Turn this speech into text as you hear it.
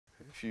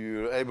If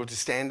you're able to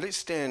stand, let's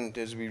stand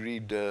as we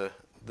read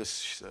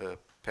this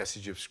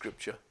passage of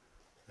Scripture.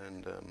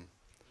 And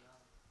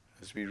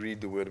as we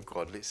read the Word of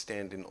God, let's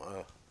stand in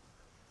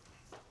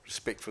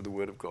respect for the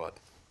Word of God.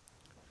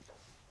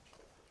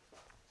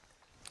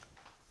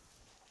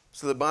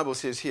 So the Bible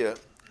says here,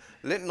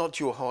 "Let not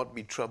your heart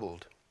be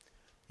troubled.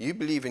 You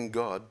believe in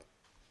God,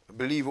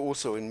 believe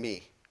also in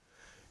me.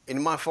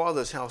 In my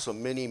Father's house are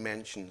many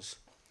mansions.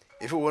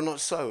 If it were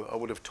not so, I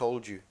would have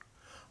told you.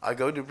 I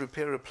go to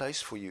prepare a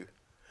place for you.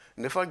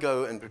 And if I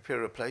go and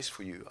prepare a place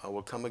for you, I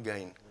will come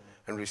again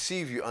and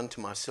receive you unto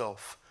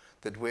myself,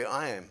 that where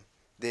I am,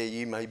 there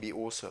ye may be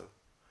also.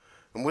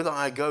 And whither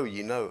I go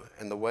ye know,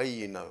 and the way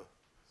ye know."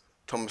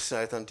 Thomas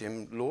saith unto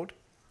him, "Lord,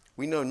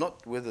 we know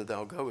not whither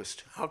thou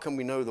goest. How can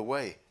we know the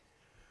way?"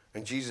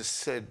 And Jesus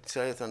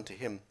saith unto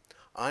him,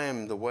 "I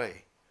am the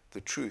way,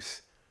 the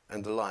truth,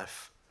 and the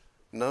life.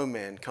 No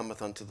man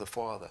cometh unto the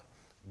Father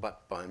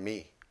but by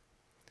me."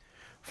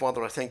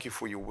 Father, I thank you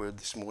for your word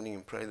this morning,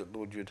 and pray that,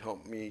 Lord, you'd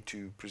help me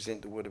to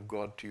present the word of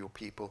God to your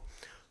people.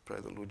 Pray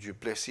that, Lord, you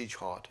bless each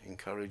heart,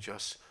 encourage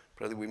us.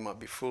 Pray that we might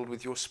be filled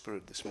with your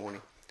Spirit this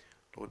morning.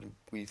 Lord,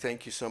 we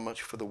thank you so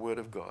much for the word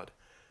of God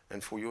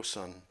and for your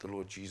Son, the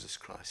Lord Jesus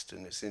Christ.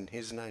 And it's in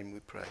his name we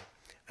pray.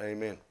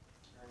 Amen.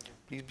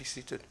 Please be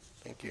seated.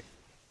 Thank you.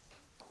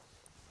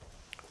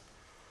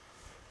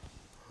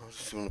 I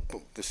just want to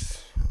put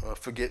this, I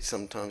forget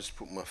sometimes to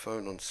put my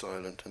phone on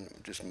silent, and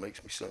it just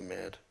makes me so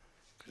mad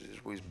because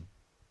there's always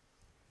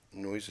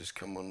noises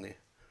come on there.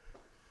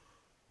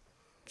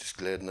 Just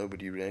glad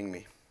nobody rang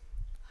me.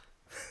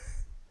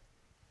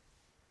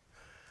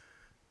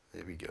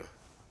 There we go,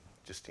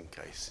 just in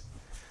case.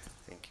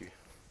 Thank you.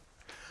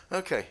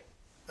 Okay,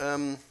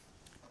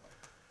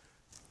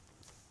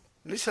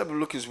 let's have a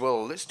look as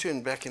well. Let's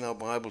turn back in our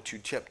Bible to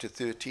chapter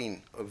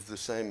 13 of the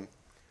same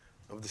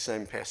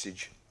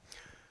passage.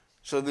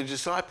 So the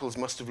disciples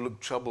must have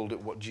looked troubled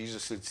at what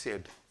Jesus had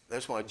said.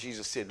 That's why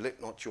Jesus said,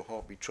 "Let not your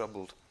heart be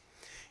troubled."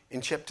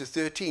 In chapter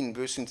 13,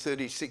 verse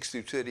 36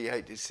 through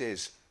 38, it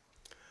says,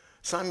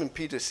 "Simon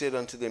Peter said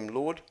unto them,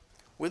 Lord,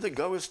 whither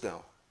goest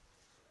thou?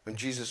 And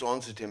Jesus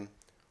answered him,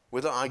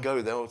 Whither I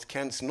go, thou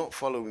canst not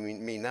follow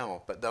me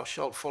now, but thou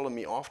shalt follow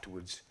me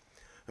afterwards.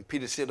 And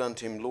Peter said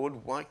unto him,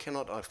 Lord, why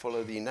cannot I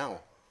follow thee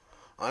now?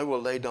 I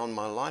will lay down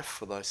my life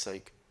for thy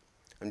sake.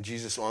 And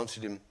Jesus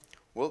answered him,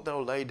 Wilt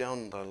thou lay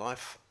down thy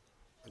life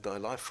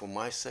for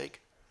my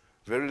sake?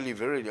 Verily,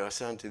 verily, I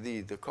say unto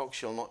thee, the cock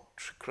shall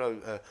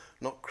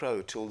not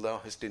crow till thou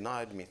hast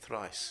denied me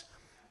thrice."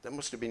 That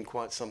must have been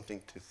quite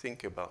something to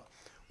think about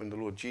when the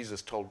Lord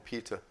Jesus told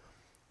Peter,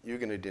 "You're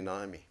going to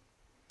deny me."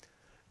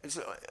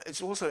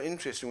 It's also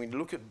interesting when you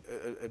look at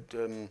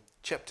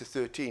chapter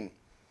 13,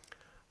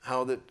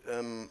 how that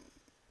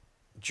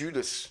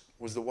Judas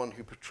was the one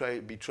who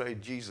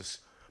betrayed Jesus,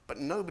 but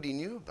nobody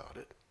knew about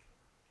it.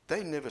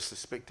 They never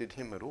suspected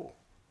him at all.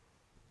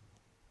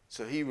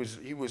 So he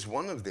was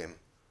one of them,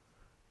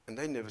 and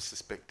they never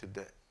suspected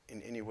that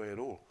in any way at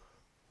all.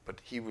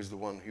 But he was the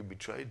one who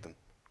betrayed them.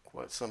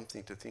 Quite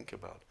something to think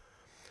about.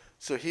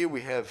 So here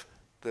we have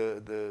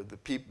the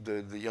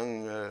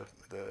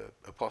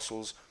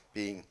apostles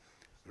being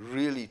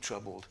really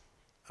troubled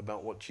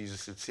about what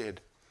Jesus had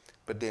said.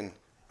 But then,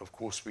 of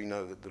course, we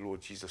know that the Lord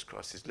Jesus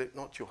Christ says, "Let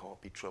not your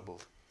heart be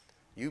troubled.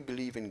 You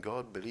believe in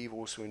God, believe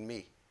also in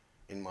me.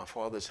 In my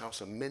Father's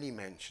house are many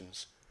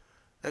mansions."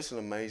 That's an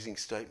amazing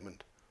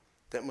statement.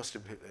 That must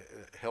have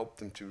helped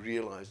them to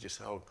realize just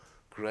how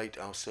great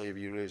our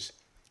Savior is.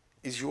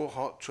 Is your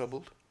heart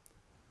troubled?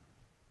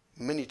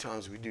 Many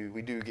times we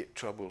do get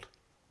troubled.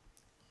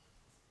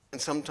 And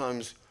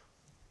sometimes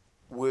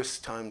worse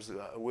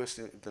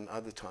than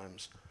other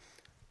times.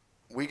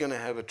 We're going to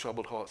have a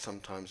troubled heart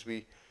sometimes.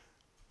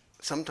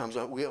 Sometimes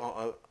we are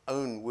our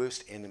own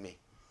worst enemy.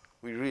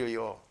 We really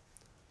are.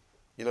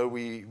 You know,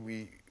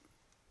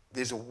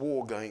 there's a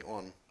war going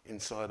on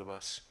inside of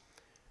us.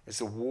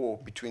 It's a war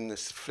between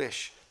this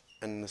flesh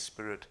and the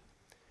spirit.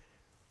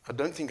 I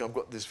don't think I've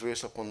got this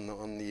verse up on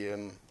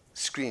the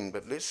screen,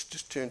 but let's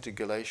just turn to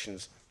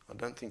Galatians. I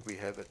don't think we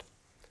have it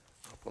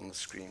up on the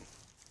screen.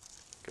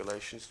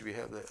 Galatians, do we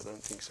have that? I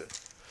don't think so.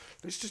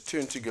 Let's just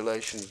turn to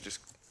Galatians just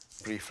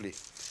briefly. I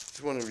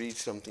just want to read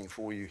something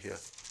for you here.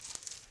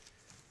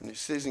 And it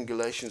says in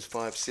Galatians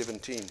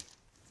 5:17.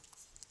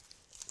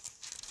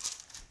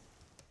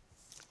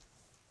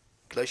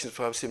 Galatians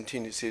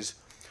 5:17, it says,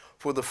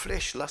 "For the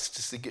flesh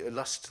lusteth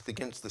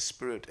against the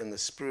spirit, and the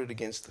spirit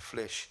against the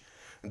flesh.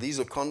 And these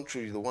are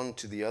contrary the one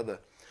to the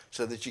other,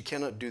 so that you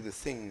cannot do the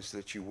things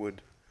that you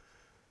would."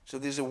 So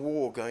there's a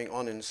war going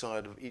on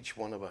inside of each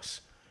one of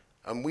us.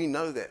 And we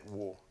know that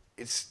war.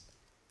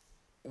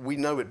 We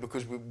know it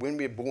because when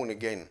we're born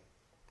again,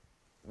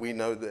 we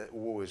know that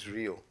war is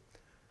real.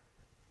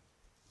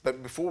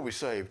 But before we're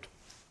saved,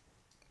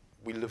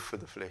 we live for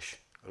the flesh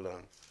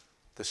alone.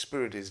 The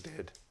spirit is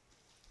dead.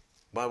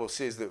 The Bible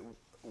says that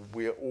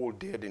we are all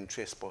dead in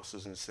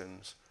trespasses and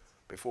sins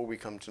before we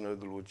come to know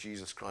the Lord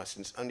Jesus Christ.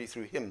 And it's only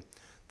through him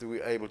that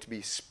we're able to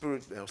be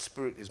our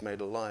spirit is made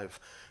alive.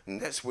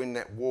 And that's when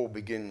that war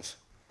begins.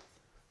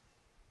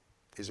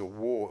 There's a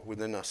war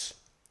within us,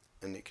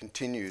 and it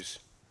continues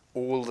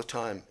all the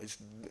time.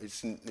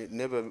 It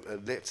never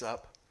lets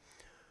up.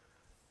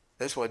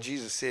 That's why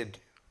Jesus said,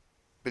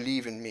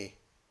 believe in me.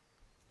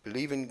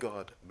 Believe in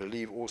God.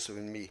 Believe also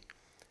in me.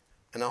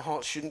 And our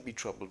hearts shouldn't be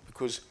troubled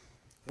because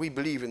we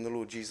believe in the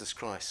Lord Jesus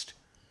Christ.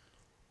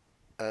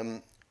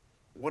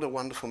 What a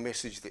wonderful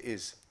message there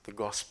is, the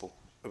gospel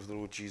of the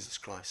Lord Jesus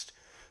Christ.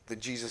 That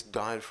Jesus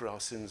died for our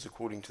sins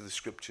according to the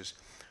scriptures.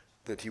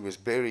 That he was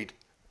buried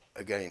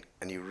again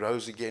and he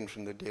rose again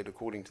from the dead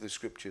according to the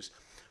scriptures.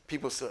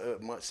 People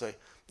might say,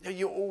 yeah,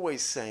 you're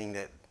always saying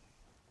that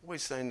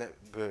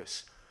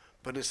verse.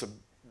 But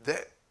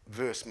that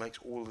verse makes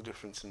all the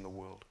difference in the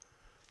world.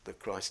 That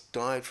Christ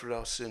died for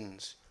our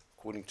sins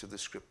according to the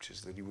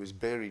scriptures. That he was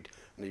buried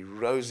and he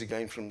rose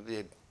again from the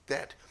dead.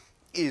 That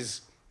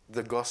is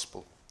the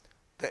gospel.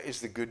 That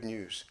is the good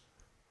news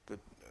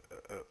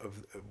of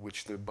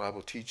which the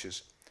Bible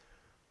teaches.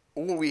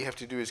 All we have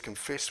to do is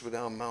confess with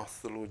our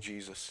mouth the Lord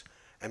Jesus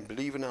and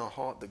believe in our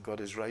heart that God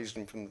has raised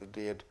him from the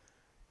dead,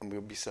 and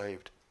we'll be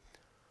saved.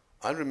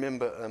 I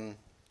remember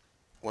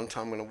one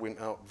time when I went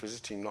out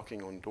visiting,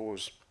 knocking on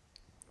doors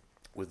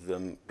with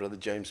Brother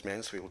James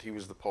Mansfield. He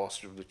was the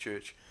pastor of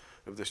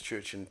this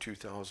church in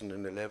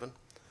 2011.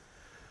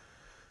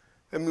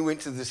 And we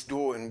went to this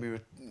door and we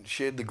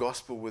shared the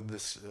gospel with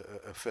this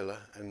a fella,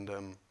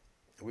 and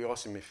we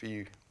asked him if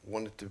he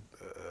wanted to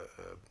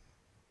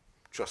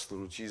trust the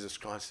Lord Jesus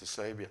Christ as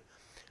Savior.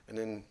 And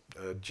then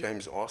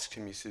James asked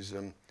him, he says,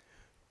 do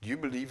you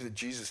believe that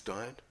Jesus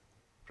died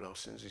for our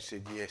sins? He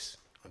said, yes,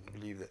 I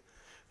believe that.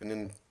 And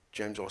then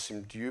James asked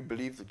him, do you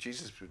believe that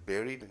Jesus was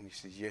buried? And he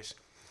said, yes.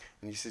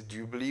 And he said, do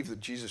you believe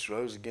that Jesus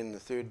rose again the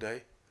third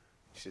day?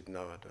 He said,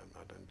 no, I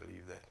don't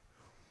believe that.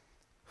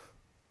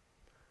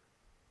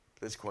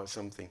 That's quite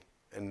something.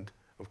 And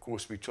of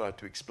course we tried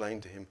to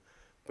explain to him,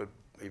 but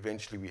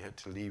eventually we had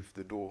to leave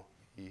the door.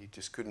 He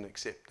just couldn't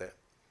accept that.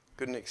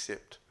 Couldn't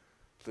accept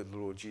that the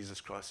Lord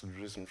Jesus Christ had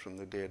risen from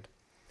the dead.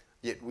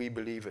 Yet we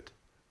believe it.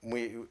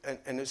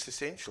 And it's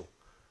essential.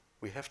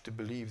 We have to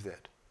believe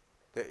that.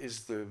 That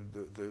is the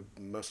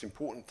most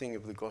important thing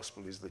of the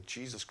gospel, is that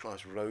Jesus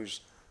Christ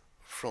rose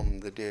from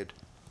the dead.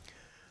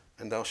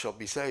 And thou shalt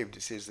be saved.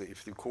 It says that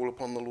if you call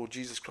upon the Lord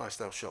Jesus Christ,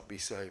 thou shalt be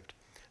saved.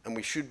 And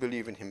we should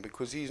believe in him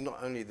because he is not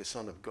only the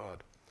Son of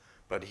God,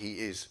 but he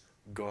is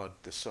God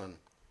the Son.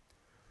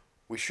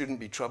 We shouldn't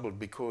be troubled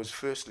because,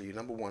 firstly,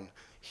 number one,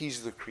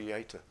 he's the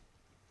creator.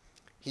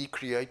 He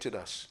created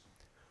us.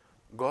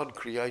 God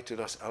created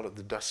us out of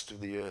the dust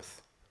of the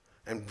earth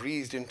and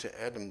breathed into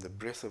Adam the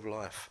breath of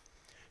life.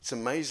 It's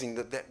amazing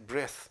that that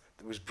breath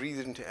that was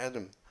breathed into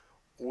Adam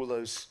all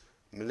those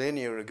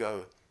millennia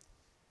ago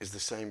is the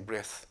same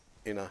breath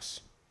in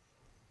us.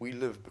 We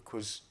live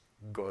because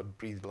God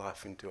breathed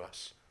life into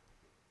us,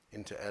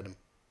 into Adam,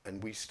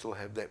 and we still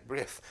have that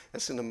breath.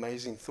 That's an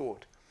amazing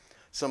thought.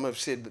 Some have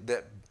said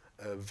that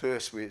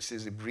verse where it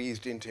says it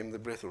breathed into him the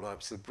breath of life,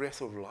 it's the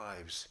breath of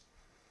lives.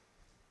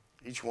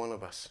 Each one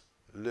of us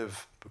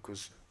live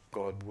because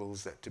God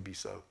wills that to be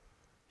so.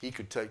 He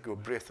could take your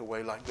breath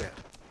away like that,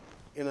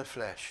 in a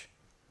flash.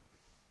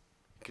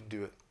 He could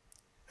do it.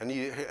 And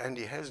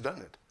he has done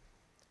it.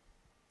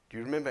 Do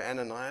you remember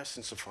Ananias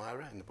and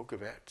Sapphira in the book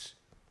of Acts?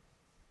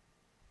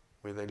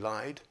 Where they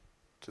lied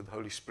to the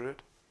Holy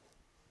Spirit,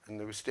 and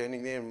they were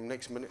standing there, and the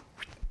next minute,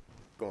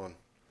 gone.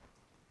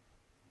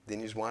 Then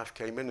his wife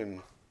came in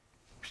and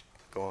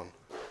gone.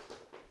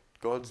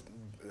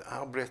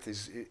 Our breath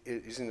is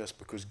in us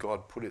because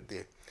God put it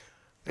there.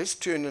 Let's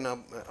turn in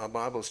our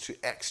Bibles to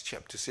Acts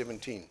chapter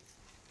 17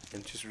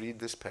 and just read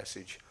this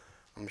passage.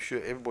 I'm sure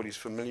everybody's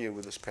familiar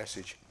with this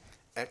passage.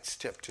 Acts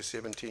chapter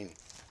 17.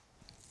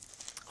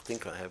 I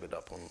think I have it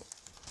up on.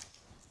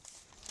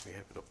 We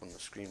have it up on the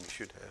screen. We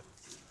should have.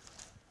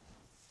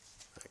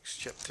 Acts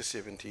chapter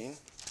 17.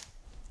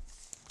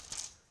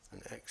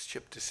 In Acts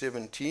chapter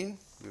 17,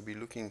 we'll be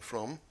looking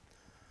from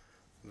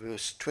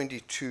verse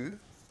 22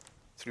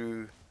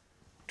 through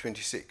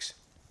 26.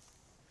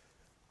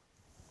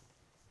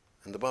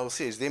 And the Bible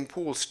says, Then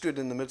Paul stood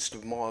in the midst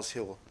of Mars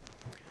Hill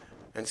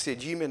and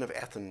said, Ye men of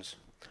Athens,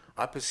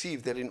 I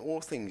perceive that in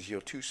all things ye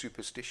are too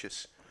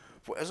superstitious.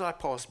 For as I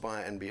passed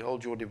by and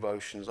beheld your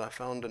devotions, I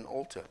found an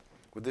altar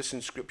with this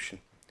inscription,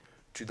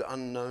 To the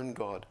unknown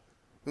God,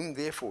 whom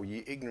therefore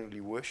ye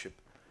ignorantly worship,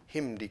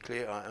 him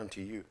declare I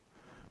unto you.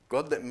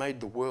 God that made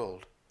the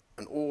world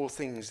and all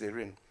things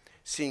therein,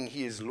 seeing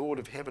he is Lord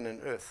of heaven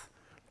and earth,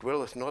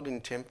 dwelleth not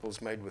in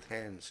temples made with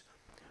hands,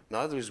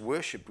 neither is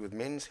worshipped with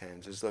men's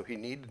hands, as though he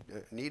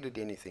needed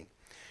anything,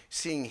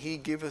 seeing he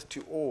giveth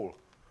to all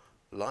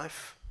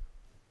life,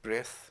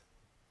 breath,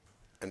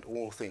 and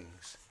all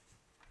things.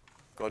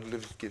 God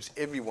gives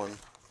everyone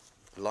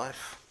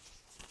life,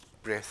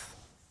 breath,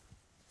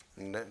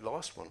 and that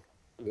last one,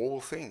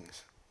 all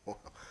things. Wow,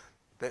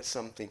 that's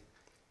something.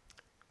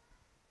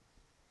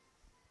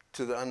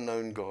 To the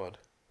unknown God,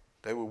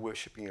 they were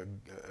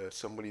worshipping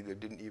somebody they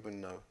didn't even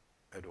know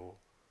at all.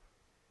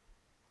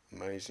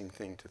 Amazing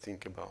thing to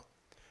think about.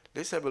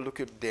 Let's have a look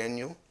at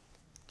Daniel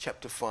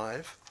chapter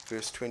 5,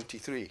 verse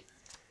 23.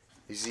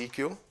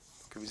 Ezekiel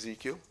book of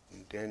Ezekiel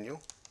and Daniel,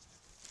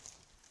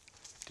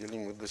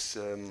 dealing with this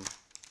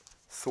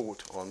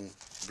thought on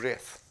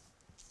breath.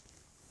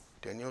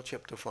 Daniel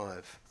chapter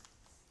 5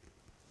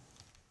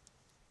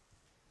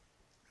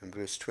 and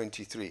verse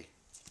 23.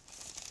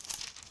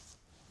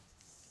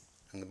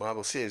 And the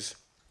Bible says,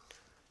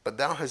 "But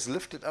thou hast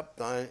lifted up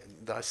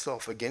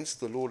thyself against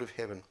the Lord of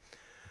heaven,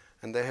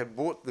 and they have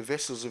brought the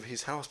vessels of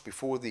his house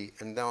before thee,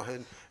 and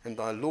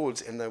thy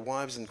lords and their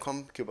wives and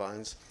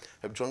concubines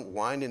have drunk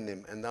wine in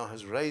them, and thou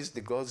hast raised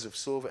the gods of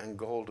silver and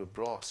gold, of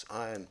brass,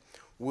 iron,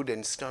 wood,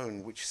 and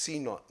stone, which see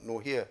not,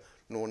 nor hear,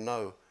 nor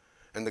know,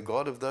 and the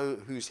God of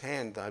those whose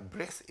hand thy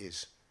breath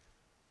is."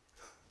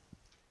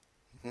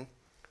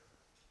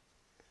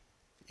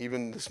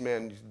 Even this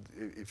man,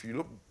 if you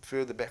look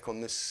further back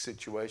on this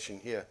situation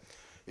here,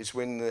 it's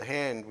when the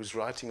hand was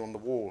writing on the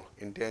wall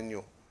in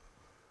Daniel.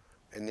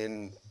 And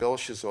then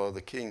Belshazzar,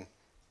 the king,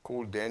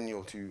 called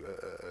Daniel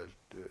to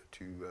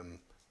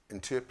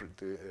interpret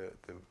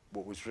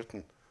what was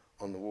written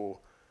on the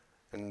wall.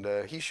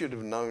 And he should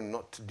have known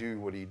not to do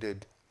what he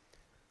did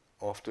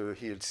after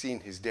he had seen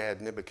his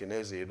dad,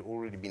 Nebuchadnezzar. He had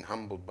already been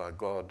humbled by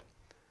God.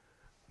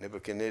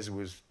 Nebuchadnezzar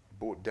was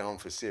brought down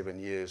for 7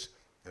 years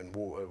and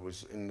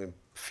was in the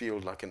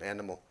field like an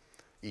animal,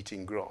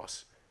 eating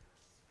grass.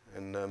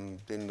 And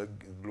then the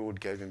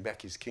Lord gave him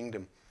back his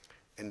kingdom.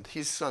 And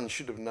his son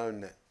should have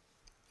known that,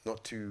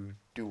 not to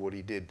do what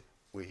he did,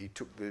 where he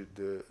took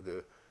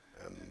the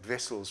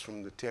vessels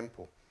from the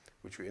temple,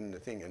 which were in the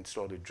thing, and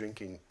started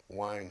drinking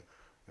wine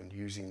and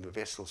using the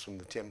vessels from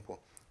the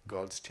temple,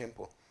 God's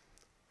temple.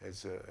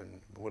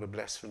 And what a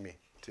blasphemy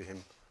to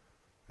him,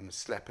 and a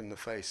slap in the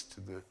face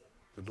to the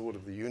Lord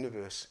of the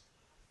universe.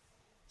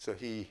 So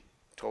he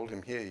told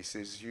him here, he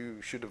says,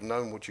 "You should have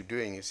known what you're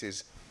doing." He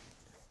says,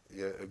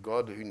 "A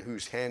God in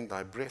whose hand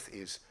thy breath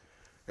is."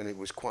 And it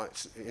was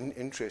quite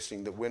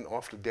interesting that when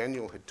after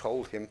Daniel had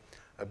told him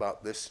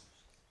about this,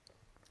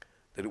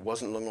 that it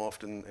wasn't long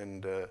after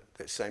and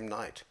that same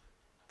night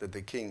that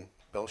the king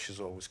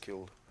Belshazzar was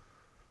killed.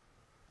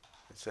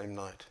 That same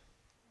night.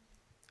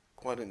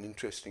 Quite an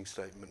interesting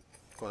statement,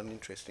 quite an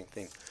interesting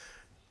thing.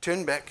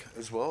 Turn back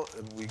as well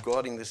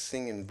regarding this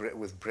thing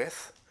with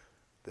breath,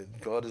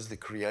 that God is the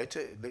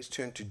creator. Let's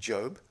turn to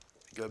Job.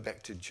 Go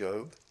back to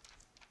Job.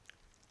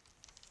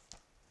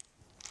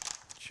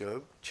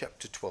 Job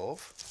chapter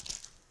 12.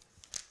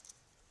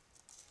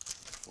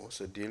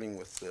 Also dealing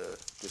with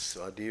this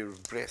idea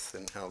of breath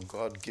and how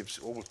God gives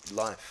all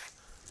life.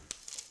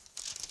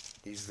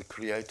 He's the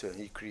creator.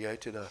 He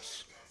created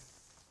us.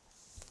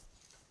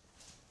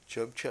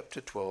 Job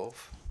chapter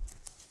 12.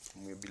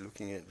 And we'll be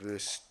looking at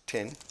verse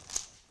 10.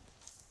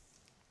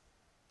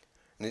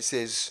 And it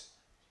says,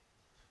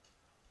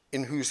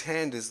 "In whose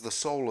hand is the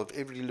soul of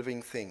every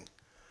living thing,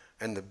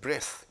 and the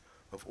breath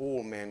of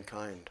all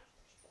mankind."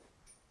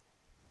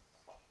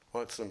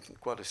 Well, it's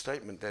quite a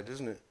statement, that,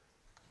 isn't it?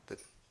 That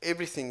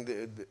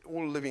everything,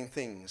 all living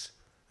things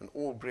and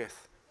all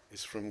breath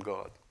is from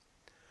God.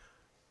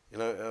 You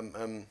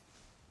know,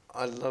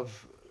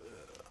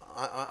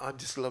 I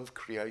just love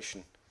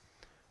creation.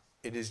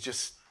 It is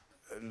just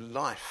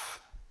life,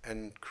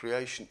 and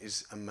creation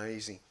is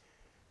amazing.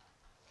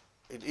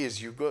 It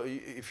is.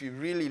 If you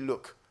really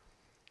look,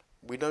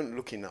 we don't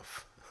look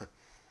enough.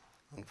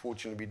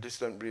 Unfortunately, we just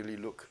don't really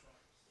look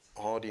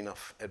hard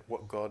enough at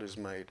what God has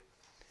made.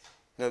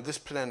 Now, this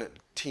planet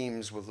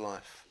teems with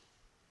life.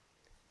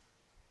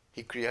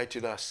 He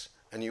created us,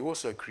 and he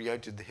also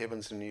created the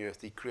heavens and the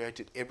earth. He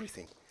created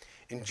everything.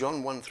 In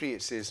John 1:3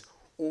 it says,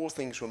 "All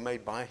things were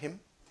made by him,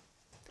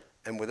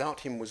 and without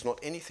him was not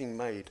anything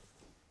made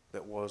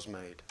that was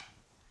made."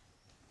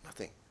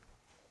 Nothing.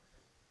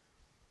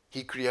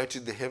 He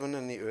created the heaven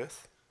and the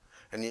earth,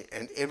 and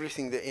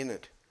everything that in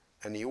it,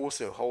 and he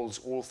also holds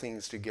all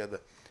things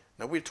together.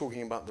 Now, we're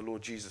talking about the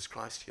Lord Jesus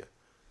Christ here.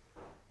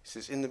 He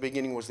says, "In the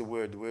beginning was the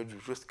Word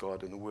was with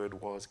God, and the Word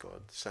was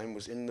God." The same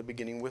was in the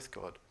beginning with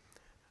God.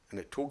 And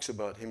it talks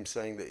about him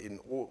saying that in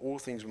all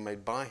things were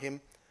made by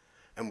him,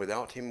 and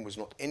without him was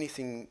not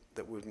anything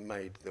that was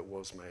made that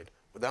was made.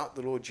 Without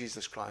the Lord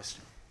Jesus Christ,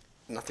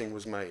 nothing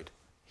was made.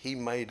 He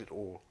made it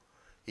all.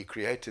 He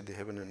created the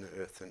heaven and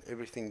the earth and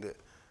everything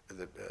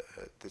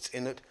that's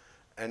in it,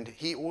 and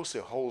he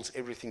also holds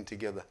everything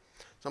together.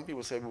 Some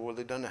people say, well,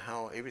 they don't know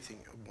how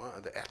everything,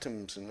 the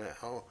atoms and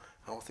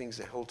how things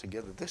are held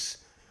together.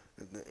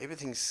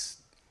 Everything's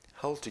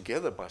held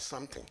together by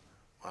something,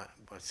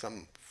 by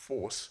some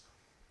force.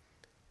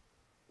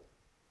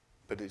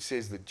 But it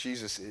says that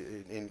Jesus,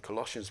 in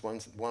Colossians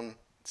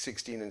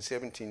 1:16 and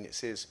 17, it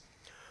says,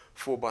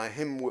 "For by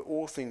him were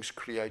all things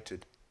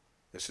created."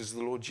 This is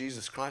the Lord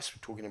Jesus Christ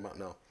we're talking about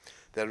now.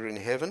 "That are in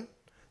heaven,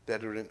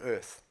 that are in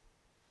earth,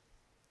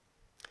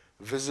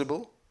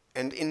 visible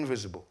and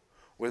invisible,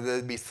 whether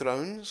they be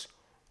thrones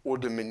or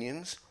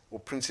dominions or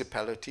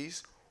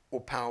principalities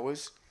or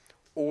powers.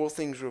 All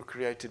things were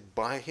created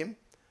by him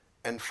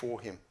and for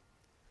him.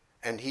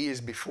 And he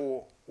is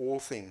before all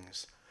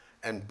things.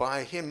 And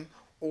by him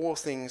all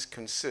things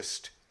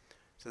consist."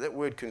 So that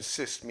word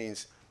consist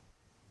means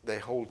they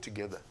hold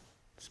together.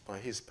 It's by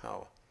his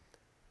power.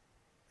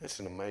 That's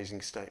an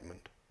amazing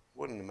statement.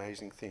 What an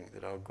amazing thing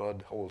that our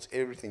God holds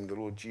everything, the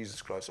Lord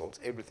Jesus Christ holds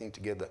everything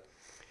together.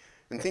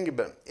 And think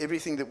about it,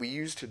 everything that we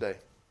use today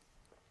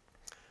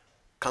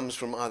comes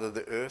from either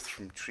the earth,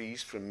 from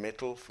trees, from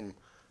metal, from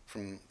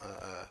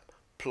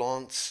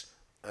plants.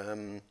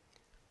 The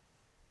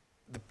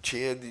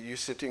chair that you're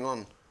sitting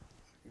on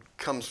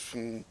comes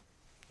from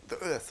the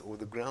earth or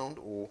the ground,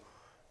 or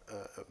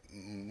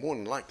more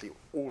than likely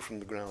all from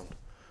the ground.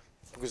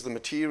 Because the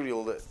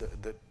material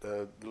that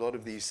a lot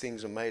of these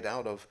things are made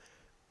out of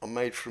are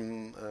made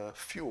from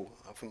fuel,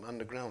 from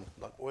underground,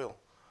 like oil.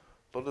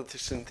 A lot of the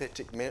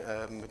synthetic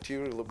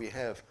material that we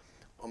have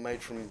are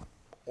made from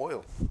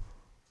oil.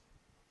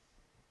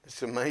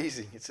 It's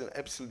amazing. It's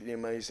absolutely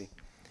amazing.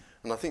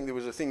 And I think there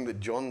was a thing that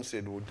John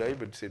said, or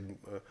David said,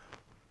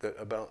 that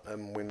about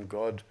when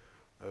God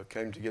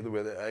came together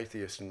with the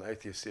atheist, and the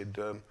atheist said,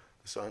 the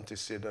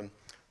scientist said,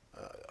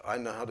 I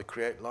know how to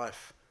create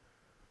life.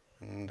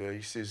 And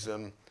he says,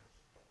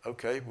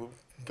 okay, well,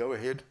 go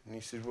ahead. And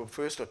he said, well,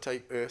 first I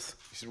take earth.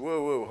 He said,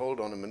 whoa, hold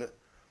on a minute.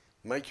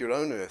 Make your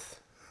own earth.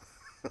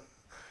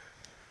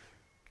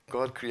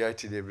 God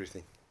created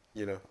everything,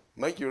 you know.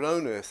 Make your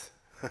own earth.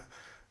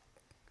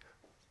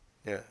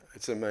 Yeah,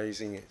 it's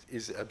amazing. It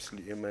is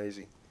absolutely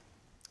amazing.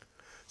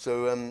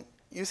 So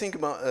you think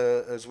about,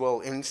 as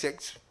well,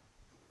 insects.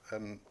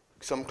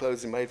 Some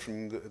clothes are made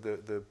from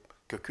the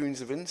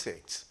cocoons of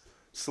insects,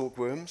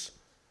 silkworms.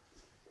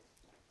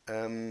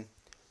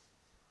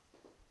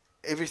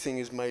 Everything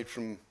is made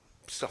from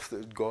stuff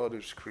that God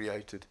has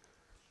created.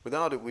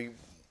 Without it, we'd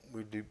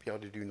be able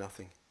to do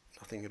nothing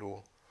at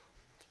all.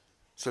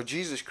 So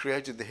Jesus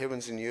created the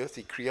heavens and the earth.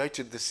 He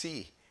created the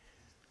sea.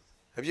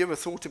 Have you ever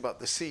thought about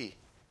the sea,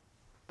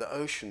 the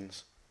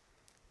oceans?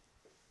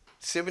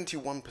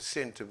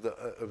 71% of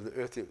the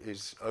earth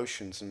is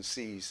oceans and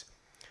seas.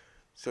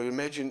 So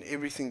imagine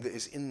everything that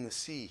is in the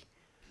sea,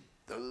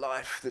 the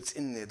life that's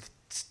in there,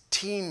 it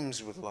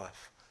teems with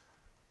life.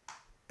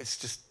 It's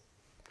just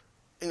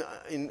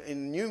an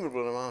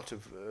innumerable amount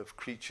of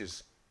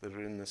creatures that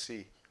are in the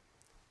sea,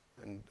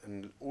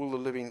 and all the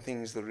living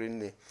things that are in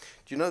there.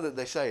 Do you know that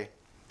they say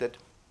that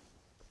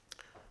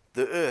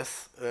the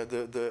earth,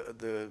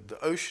 the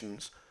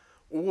oceans,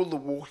 all the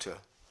water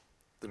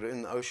that are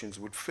in the oceans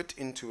would fit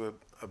into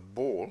a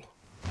ball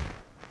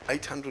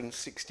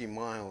 860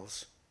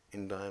 miles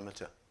in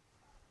diameter?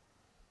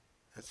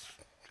 I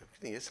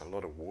think that's a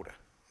lot of water.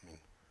 I mean,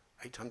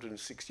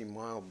 860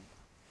 mile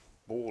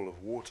ball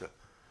of water.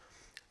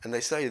 And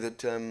they say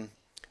that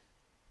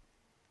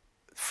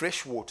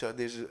fresh water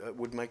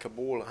would make a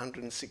ball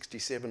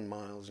 167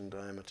 miles in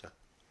diameter.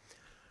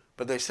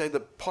 But they say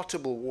that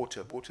potable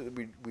water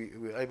that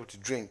we're able to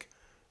drink,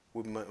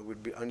 would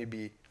only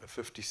be a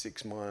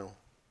 56 mile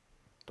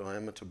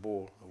diameter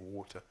ball of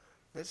water.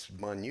 That's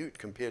minute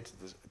compared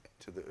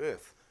to the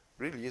earth.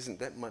 Really isn't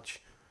that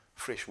much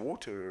fresh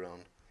water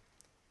around.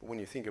 But when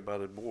you think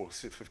about a ball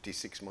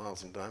 56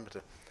 miles in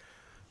diameter,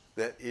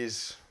 that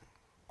is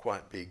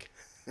quite big.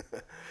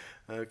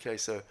 Okay,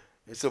 so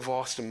it's a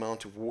vast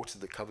amount of water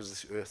that covers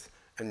this earth,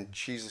 and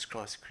Jesus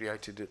Christ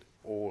created it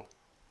all.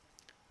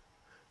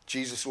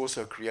 Jesus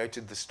also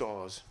created the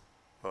stars.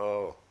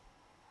 Oh,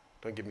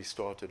 don't get me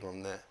started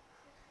on that.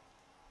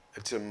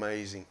 It's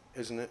amazing,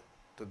 isn't it,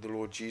 that the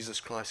Lord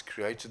Jesus Christ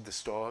created the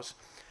stars?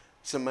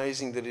 It's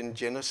amazing that in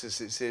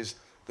Genesis it says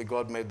that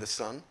God made the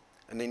sun,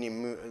 and then he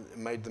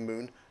made the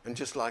moon, and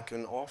just like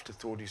an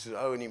afterthought he says,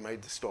 oh, and he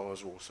made the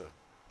stars also.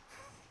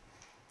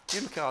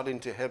 You look out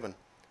into heaven,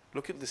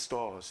 look at the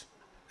stars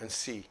and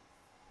see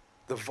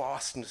the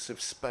vastness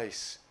of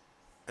space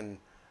and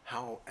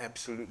how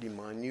absolutely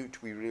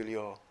minute we really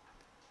are.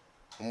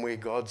 And where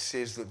God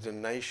says that the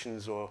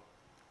nations are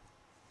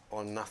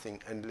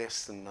nothing and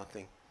less than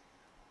nothing.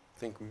 I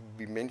think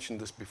we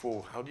mentioned this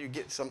before. How do you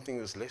get something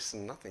that's less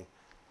than nothing?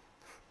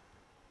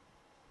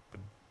 But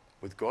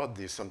with God,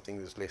 there's something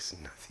that's less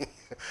than nothing.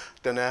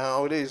 Don't know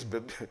how it is,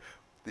 but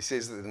it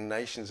says that the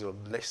nations are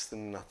less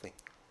than nothing.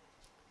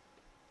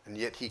 And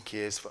yet he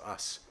cares for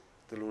us.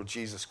 The Lord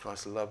Jesus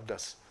Christ loved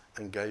us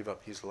and gave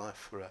up his life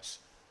for us.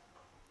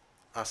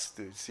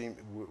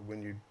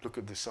 When you look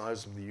at the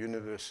size of the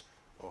universe,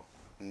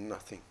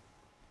 nothing.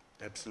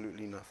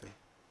 Absolutely nothing.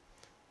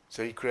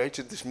 So he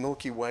created this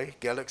Milky Way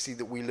galaxy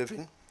that we live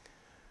in.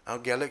 Our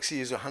galaxy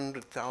is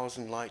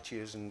 100,000 light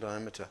years in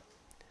diameter.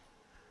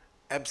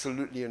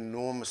 Absolutely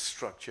enormous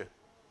structure.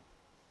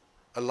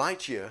 A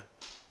light year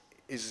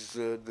is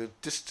the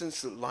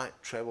distance that light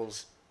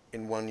travels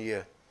in 1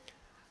 year.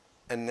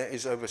 And that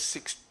is over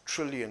 6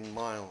 trillion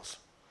miles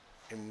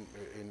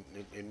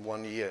in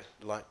 1 year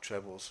light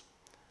travels.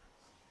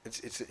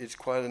 It's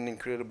quite an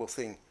incredible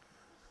thing.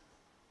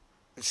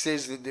 It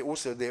says that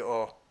there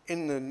are,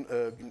 in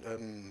the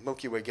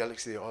Milky Way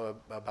galaxy, there are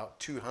about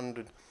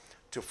 200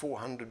 to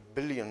 400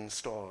 billion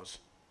stars.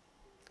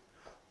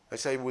 They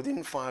say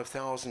within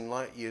 5,000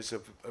 light years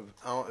of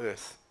our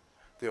Earth,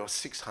 there are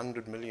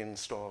 600 million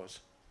stars.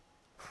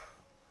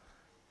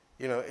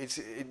 You know,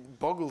 it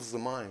boggles the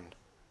mind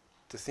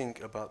to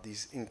think about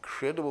these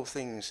incredible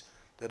things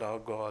that our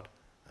God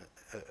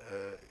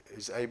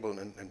is able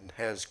and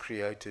has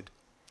created.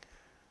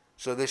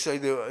 So they say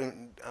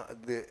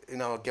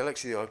in our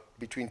galaxy there are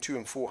between 2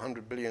 and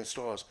 400 billion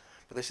stars.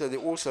 But they say they're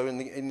also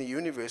in the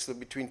universe there are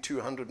between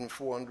 200 and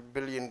 400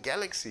 billion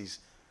galaxies.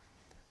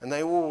 And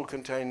they all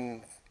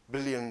contain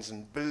billions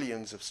and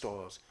billions of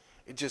stars.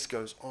 It just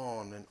goes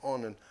on and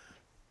on. And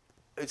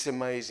it's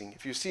amazing.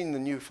 If you've seen the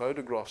new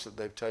photographs that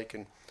they've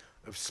taken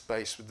of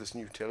space with this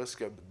new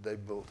telescope that they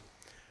built,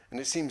 and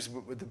it seems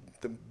with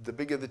the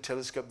bigger the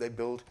telescope they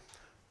build,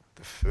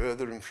 the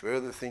further and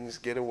further things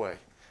get away.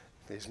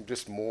 There's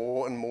just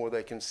more and more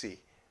they can see.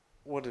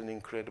 What an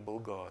incredible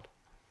God.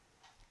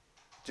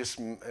 Just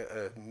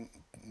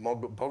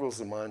boggles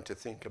the mind to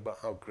think about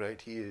how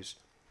great he is.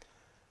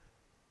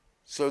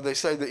 So they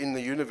say that in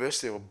the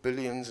universe there are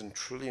billions and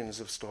trillions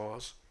of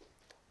stars.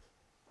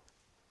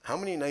 How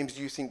many names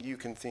do you think you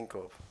can think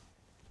of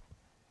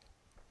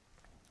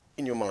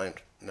in your mind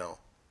now?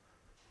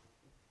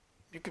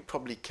 You could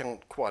probably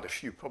count quite a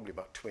few, probably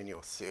about 20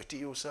 or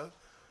 30 or so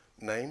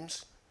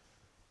names.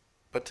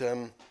 But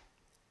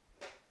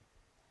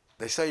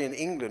they say in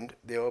England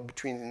there are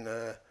between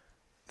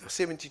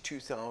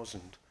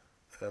 72,000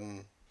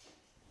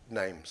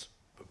 names,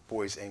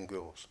 boys and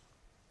girls.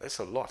 That's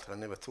a lot. I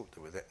never thought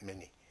there were that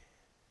many.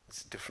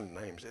 It's different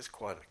names. That's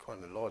quite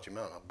a large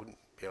amount. I wouldn't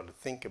be able to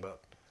think about.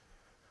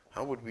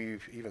 How would we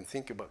even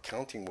think about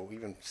counting or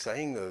even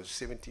saying those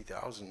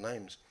 70,000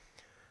 names?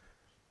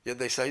 Yet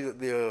they say that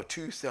there are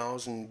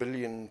 2,000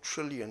 billion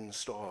trillion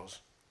stars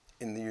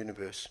in the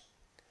universe.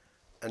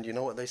 And you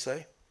know what they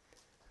say?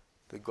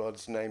 That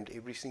God's named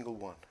every single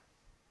one.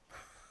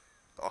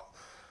 Oh.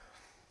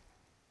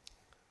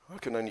 I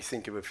can only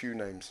think of a few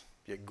names,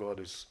 yet God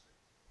has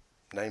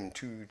named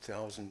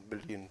 2,000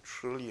 billion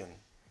trillion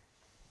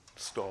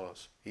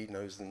stars. He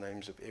knows the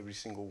names of every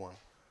single one.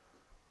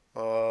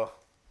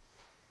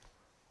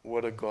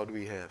 What a God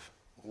we have.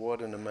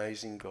 What an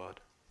amazing God.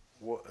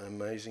 What an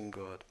amazing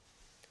God.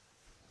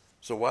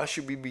 So why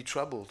should we be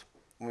troubled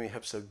when we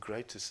have so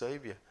great a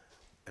Savior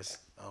as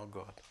our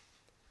God?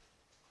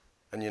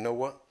 And you know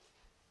what?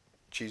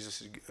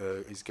 Jesus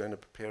is going to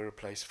prepare a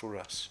place for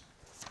us.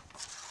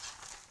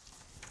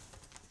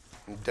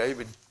 And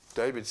David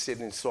said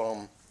in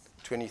Psalm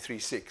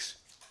 23:6,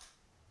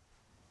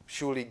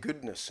 surely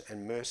goodness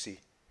and mercy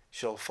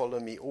shall follow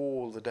me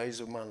all the days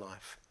of my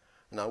life,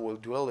 and I will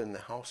dwell in the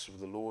house of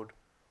the Lord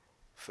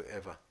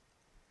forever.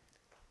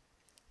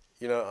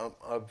 You know,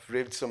 I've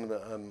read some of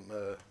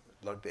the,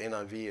 like the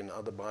NIV and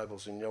other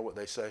Bibles, and you know what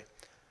they say?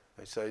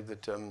 They say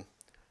that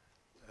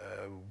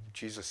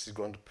Jesus is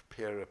going to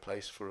prepare a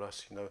place for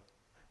us. You know, it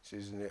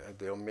says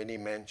there are many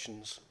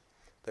mansions.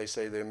 They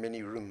say there are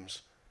many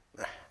rooms.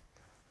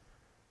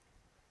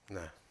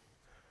 No.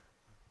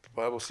 The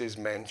Bible says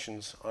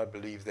mansions. I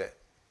believe that.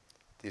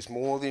 There's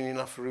more than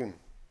enough room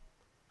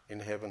in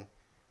heaven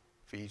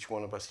for each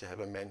one of us to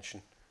have a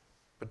mansion.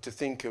 But to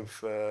think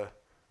of a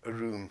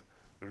room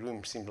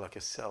seems like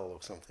a cell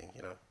or something,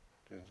 you know.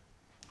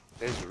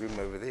 There's a room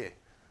over there,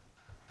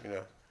 you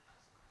know.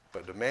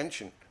 But a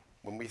mansion,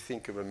 when we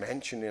think of a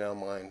mansion in our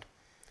mind,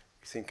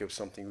 we think of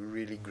something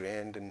really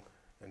grand and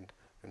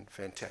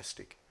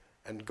fantastic.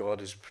 And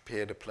God has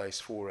prepared a place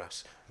for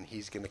us, and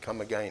he's going to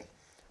come again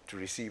to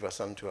receive us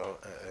unto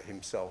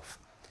himself.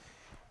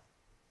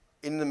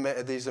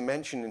 There's a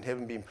mansion in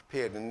heaven being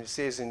prepared, and it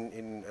says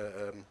in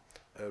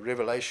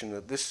Revelation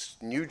that this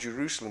new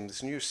Jerusalem,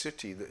 this new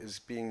city that is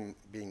being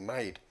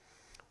made,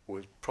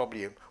 was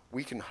probably,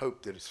 we can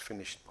hope that it's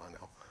finished by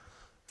now,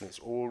 and it's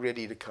all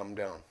ready to come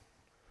down.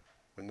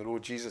 When the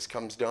Lord Jesus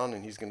comes down,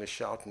 and he's going to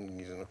shout, and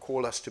he's going to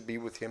call us to be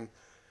with him,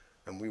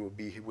 and we will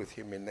be with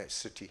him in that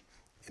city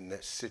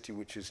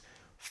which is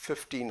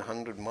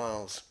 1,500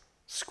 miles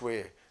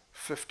square,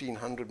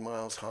 1,500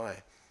 miles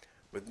high,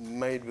 but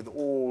made with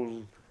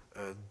all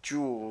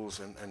jewels,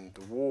 and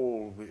the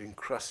wall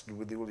encrusted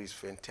with all these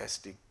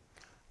fantastic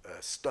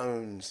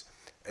stones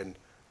and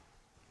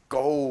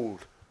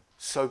gold,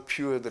 so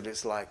pure that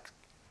it's like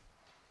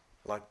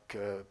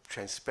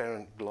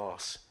transparent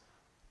glass.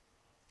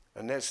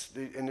 And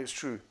it's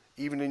true.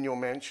 Even in your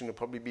mansion, it'll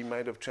probably be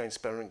made of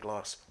transparent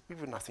glass. We've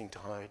got nothing to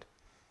hide.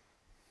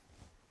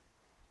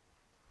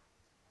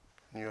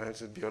 You have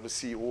to be able to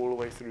see all the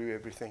way through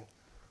everything,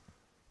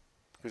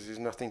 because there's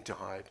nothing to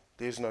hide.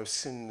 There's no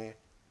sin there.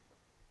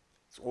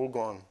 It's all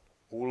gone.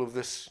 All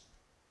this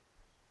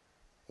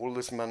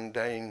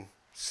mundane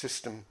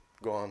system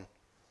gone,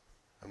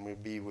 and we'll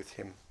be with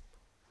him,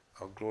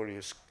 our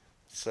glorious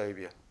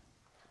Savior.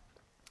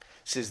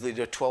 It says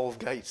there are 12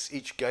 gates,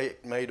 each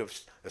gate made of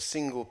a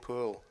single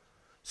pearl,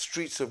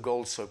 streets of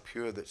gold so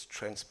pure that it's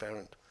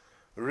transparent,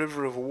 a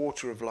river of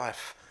water of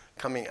life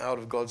coming out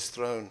of God's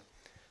throne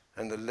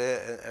and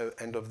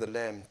of the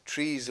Lamb,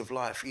 trees of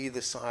life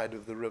either side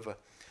of the river,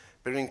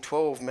 bearing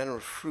 12 manner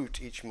of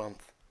fruit each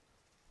month.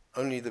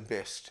 Only the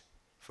best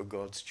for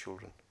God's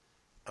children.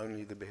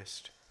 Only the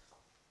best.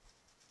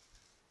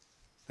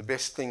 The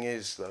best thing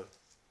is, though,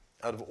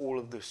 out of all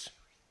of this,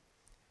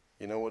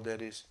 you know what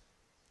that is?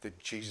 That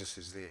Jesus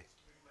is there.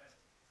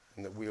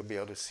 And that we'll be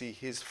able to see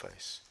his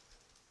face.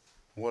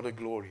 What a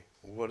glory.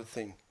 What a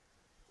thing.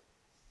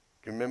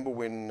 Remember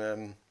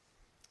when,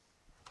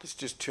 let's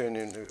just turn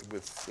in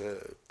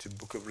to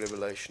book of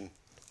Revelation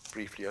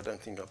briefly. I don't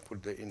think I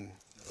put that in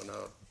on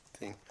our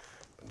thing.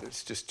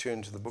 Let's just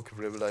turn to the book of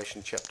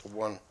Revelation chapter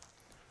 1,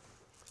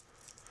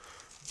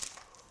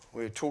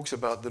 where it talks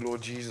about the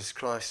Lord Jesus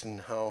Christ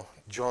and how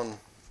John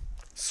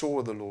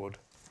saw the Lord.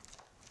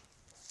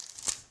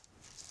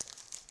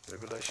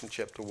 Revelation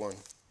chapter 1.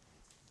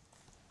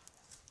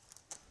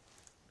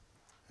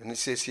 And it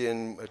says here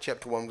in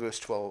chapter 1 verse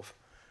 12,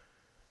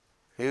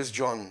 here's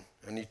John,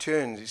 and he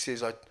turns, he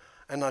says,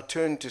 I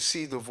turned to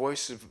see the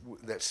voice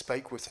that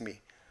spake with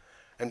me.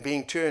 And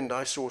being turned,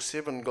 I saw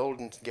 7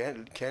 golden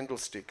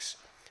candlesticks,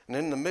 and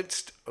in the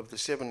midst of the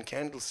 7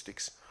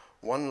 candlesticks,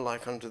 one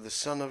like unto the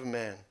Son of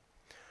Man,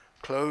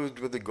 clothed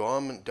with a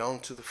garment down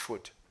to the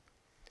foot,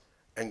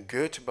 and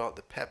girt about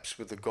the paps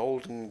with a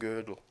golden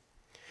girdle.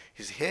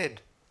 His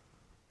head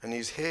and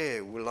his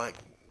hair were like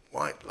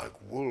white, like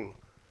wool,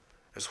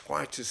 as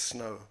white as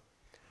snow,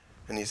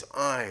 and his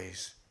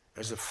eyes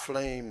as a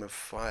flame of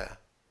fire,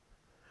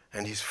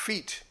 and his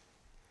feet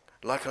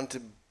like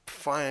unto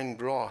fine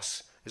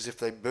brass, as if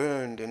they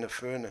burned in a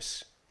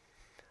furnace,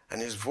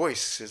 and his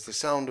voice as the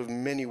sound of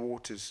many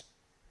waters.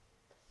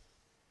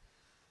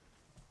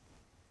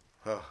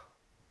 Oh.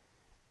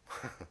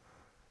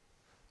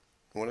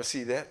 Want to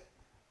see that?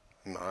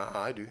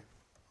 I do.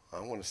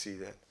 I want to see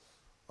that.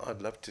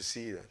 I'd love to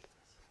see that.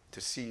 To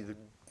see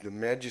the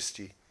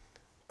majesty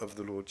of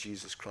the Lord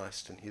Jesus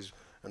Christ and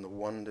the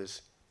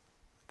wonders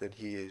that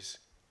he is.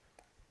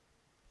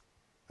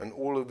 And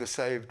all of the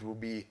saved will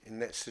be in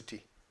that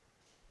city.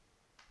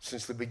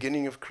 Since the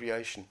beginning of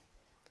creation,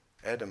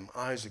 Adam,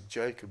 Isaac,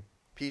 Jacob,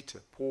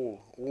 Peter,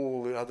 Paul,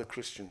 all the other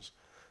Christians,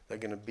 they're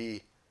going to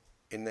be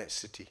in that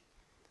city.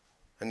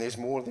 And there's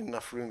more than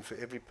enough room for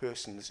every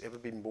person that's ever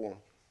been born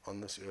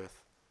on this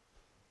earth.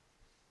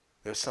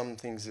 There are some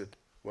things that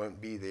won't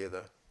be there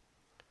though,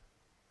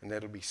 and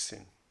that'll be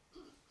sin.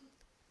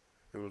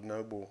 There will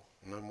no more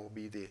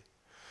be there.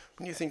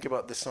 When you think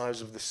about the size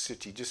of the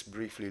city, just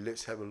briefly,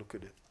 let's have a look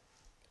at it.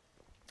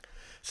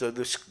 So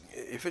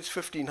if it's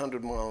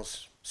 1,500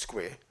 miles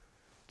square,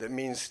 that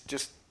means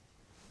just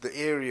the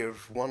area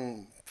of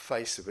one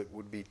face of it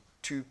would be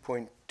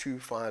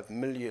 2.25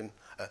 million,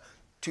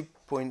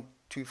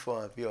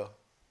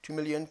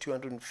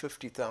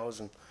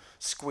 2,250,000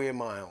 square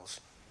miles,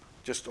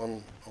 just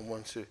on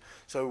one side.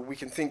 So we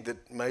can think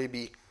that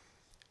maybe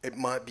it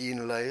might be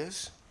in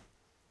layers.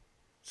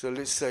 So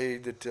let's say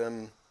that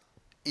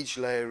each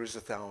layer is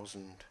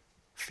 1,000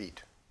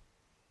 feet.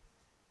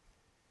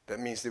 That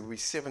means there will be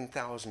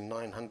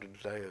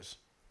 7,900 layers.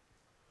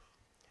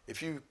 If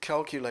you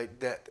calculate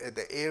that at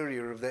the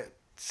area of that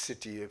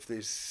city, if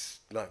it's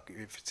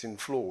in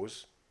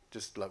floors,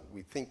 just like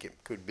we think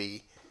it could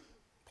be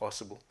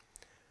possible,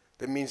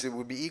 that means it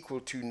would be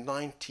equal to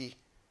 90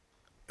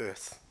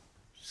 Earth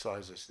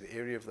sizes, the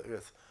area of the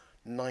Earth,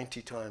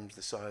 90 times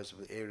the size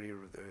of the area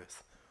of the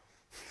Earth.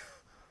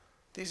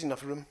 There's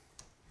enough room.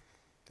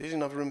 There's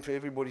enough room for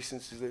everybody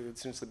since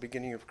the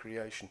beginning of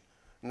creation.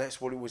 And that's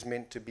what it was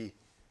meant to be.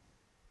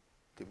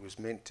 It was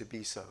meant to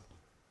be so.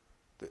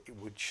 That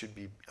it should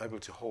be able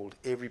to hold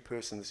every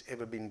person that's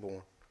ever been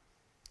born.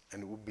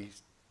 And it would be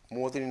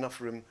more than enough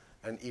room,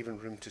 and even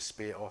room to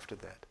spare after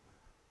that.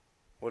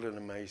 What an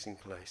amazing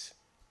place.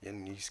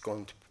 And he's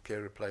gone to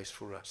prepare a place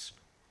for us.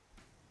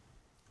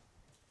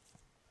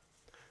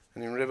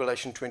 And in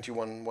Revelation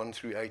 21, 1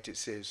 through 8 it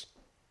says,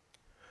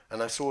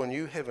 And I saw a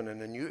new heaven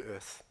and a new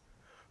earth.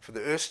 For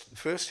the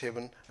first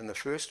heaven and the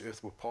first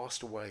earth were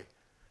passed away,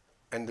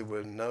 and there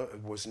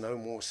was no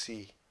more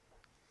sea.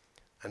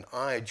 And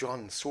I,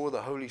 John, saw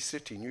the holy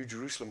city, New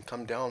Jerusalem,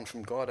 come down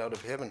from God out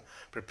of heaven,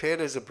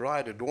 prepared as a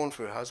bride adorned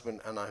for her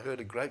husband. And I heard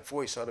a great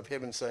voice out of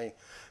heaven saying,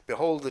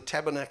 Behold, the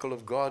tabernacle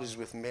of God is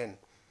with men,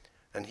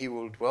 and he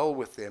will dwell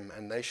with them,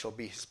 and they shall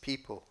be his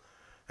people,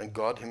 and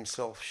God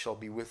himself shall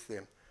be with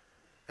them,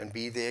 and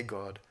be their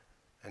God.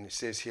 And it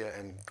says here,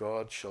 And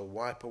God shall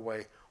wipe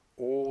away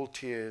all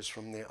tears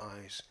from their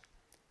eyes,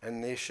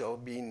 and there shall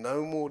be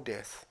no more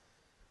death,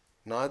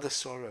 neither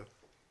sorrow,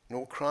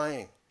 nor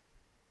crying,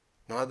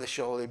 neither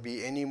shall there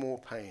be any more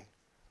pain.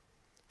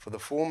 For the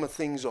former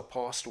things are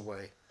passed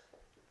away.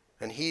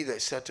 And he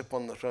that sat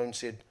upon the throne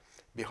said,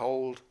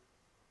 Behold,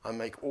 I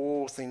make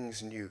all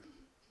things new.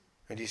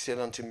 And he said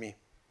unto me,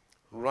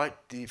 Write,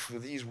 for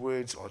these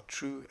words are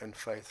true and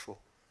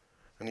faithful.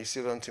 And he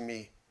said unto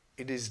me,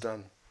 It is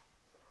done.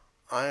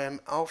 I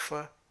am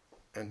Alpha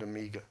and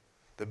Omega,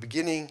 the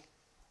beginning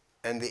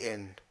and the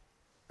end.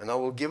 And I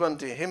will give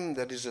unto him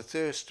that is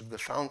athirst of the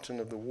fountain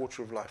of the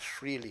water of life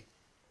freely.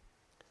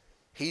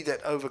 He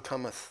that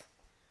overcometh.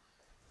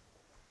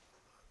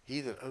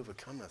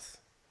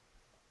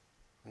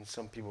 And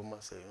some people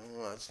might say,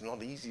 it's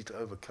not easy to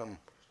overcome.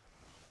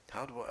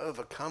 How do I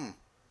overcome?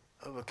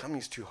 Overcoming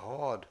is too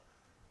hard.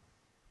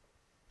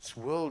 This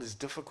world is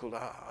difficult.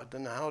 I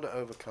don't know how to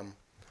overcome.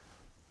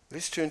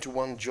 Let's turn to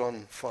 1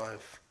 John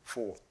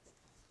 5:4.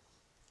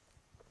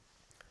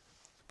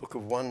 Book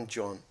of 1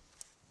 John.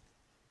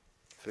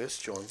 1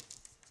 John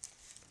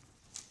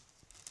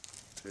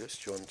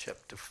First John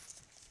chapter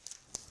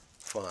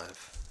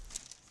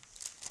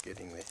 5.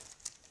 Getting there.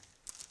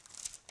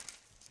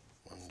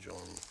 1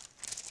 John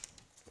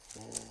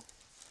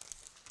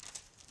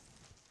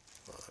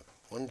 5.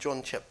 1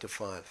 John chapter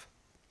 5.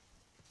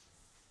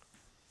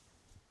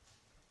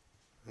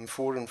 And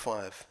 4 and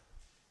 5.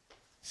 It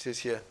says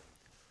here,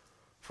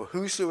 for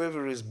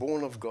whosoever is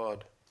born of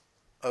God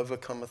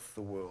overcometh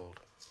the world.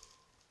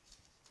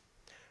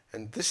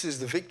 And this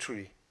is the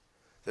victory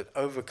that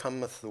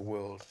overcometh the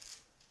world,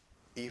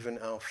 even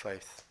our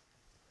faith.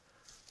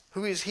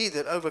 Who is he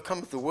that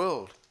overcometh the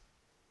world?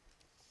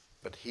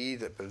 But he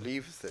that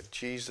believeth that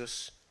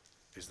Jesus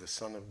is the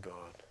Son of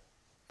God.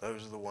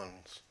 Those are the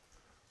ones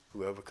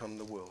who overcome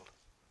the world.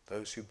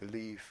 Those who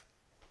believe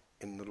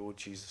in the Lord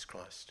Jesus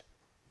Christ.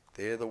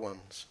 They're the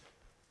ones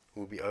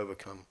who will be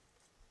overcome.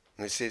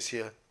 And it says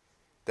here,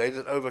 they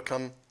that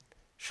overcome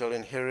shall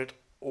inherit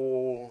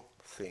all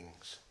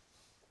things.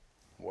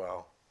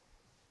 Wow.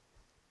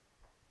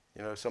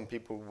 You know, some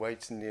people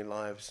wait in their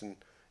lives and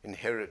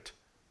inherit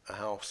a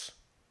house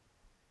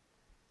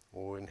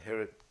or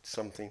inherit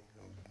something,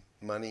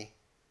 money.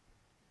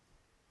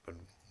 But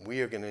we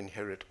are going to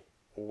inherit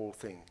all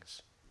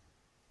things.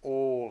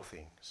 All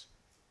things.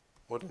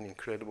 What an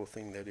incredible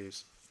thing that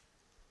is.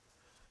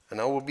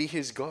 And I will be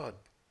his God,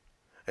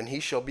 and he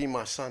shall be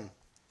my son.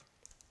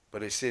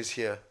 But it says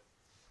here,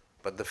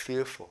 but the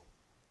fearful,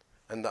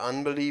 and the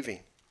unbelieving,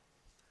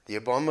 the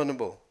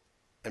abominable,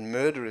 and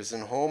murderers,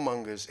 and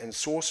whoremongers, and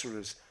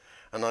sorcerers,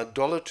 and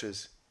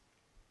idolaters,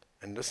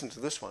 and listen to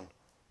this one,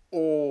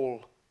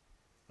 all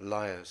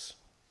liars.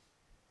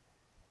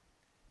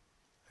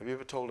 Have you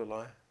ever told a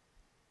lie?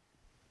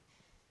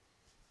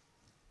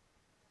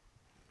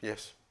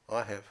 Yes,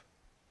 I have.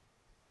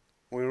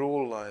 We're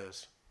all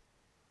liars.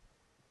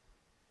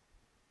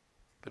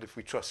 But if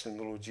we trust in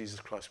the Lord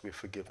Jesus Christ, we're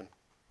forgiven.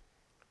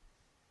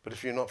 But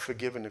if you're not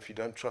forgiven, if you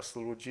don't trust the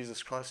Lord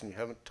Jesus Christ and you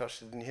haven't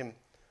trusted in him,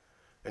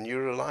 and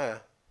you're a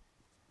liar,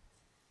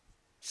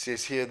 it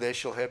says here, they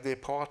shall have their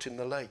part in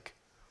the lake,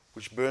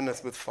 which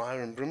burneth with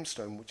fire and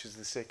brimstone, which is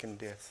the second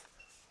death.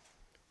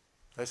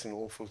 That's an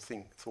awful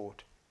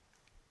thought.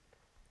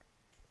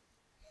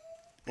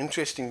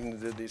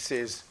 Interesting that it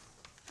says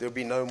there'll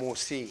be no more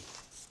sea.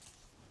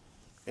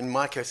 In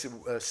Micah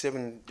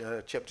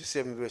chapter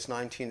 7, verse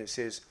 19, it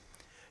says,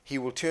 he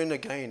will turn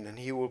again and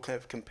he will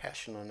have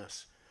compassion on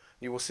us.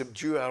 He will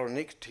subdue our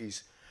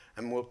iniquities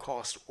and will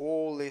cast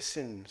all their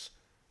sins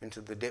into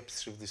the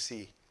depths of the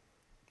sea.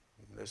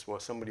 That's why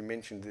somebody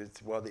mentioned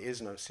that why there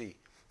is no sea.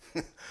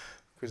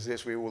 Because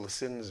that's where all the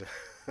sins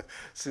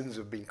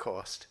have been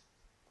cast.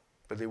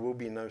 But there will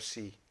be no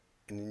sea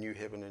in the new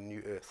heaven and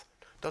new earth.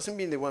 Doesn't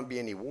mean there won't be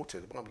any water.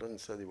 The Bible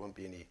doesn't say there won't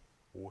be any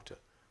water,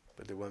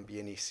 but there won't be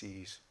any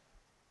seas.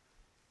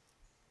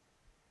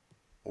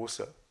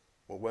 Also,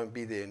 what won't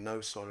be there?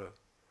 No sorrow,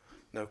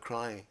 no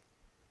crying,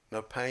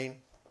 no pain,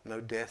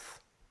 no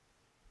death,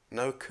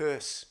 no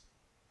curse,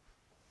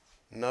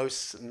 no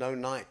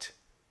night,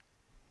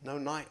 no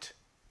night.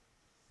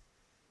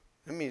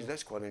 That means,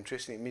 that's quite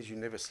interesting. It means you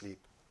never sleep.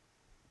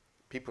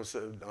 People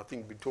said, I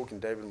think we're talking,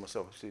 David and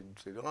myself, said,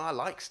 oh, I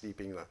like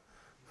sleeping though.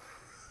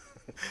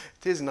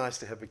 It is nice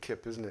to have a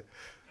kip, isn't it?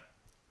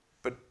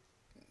 But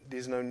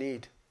there's no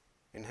need.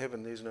 In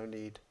heaven, there's no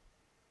need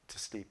to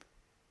sleep.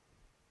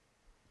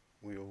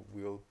 We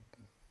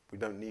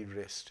don't need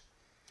rest.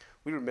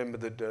 We remember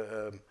that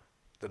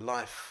the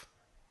life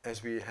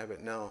as we have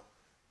it now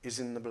is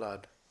in the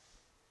blood.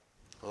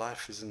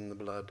 Life is in the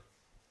blood.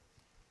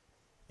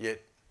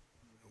 Yet,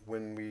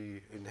 when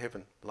we in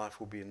heaven, life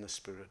will be in the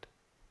spirit.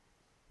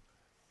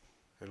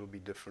 It'll be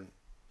different,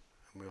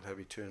 and we'll have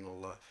eternal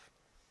life.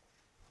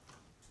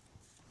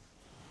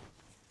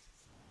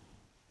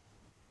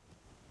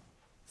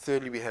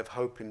 Thirdly, we have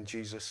hope in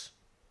Jesus.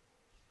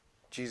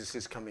 Jesus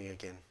is coming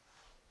again.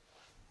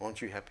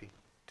 Aren't you happy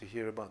to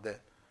hear about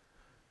that?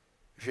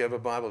 If you have a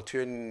Bible,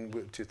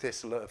 turn to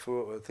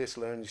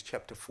Thessalonians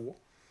chapter 4,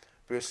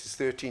 verses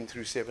 13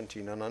 through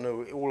 17. And I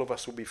know all of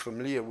us will be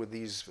familiar with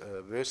these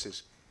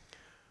verses,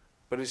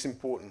 but it's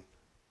important.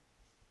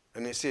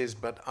 And it says,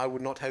 but I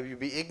would not have you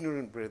be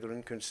ignorant,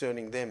 brethren,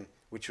 concerning them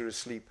which are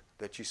asleep,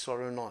 that ye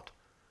sorrow not,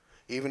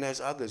 even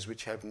as others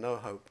which have no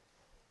hope.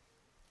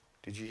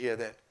 Did you hear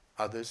that?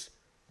 Others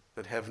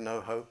that have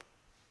no hope.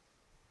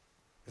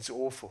 It's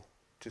awful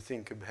to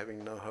think of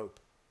having no hope.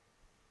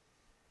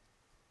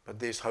 But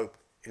there's hope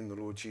in the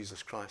Lord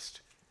Jesus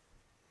Christ.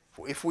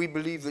 For if we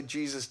believe that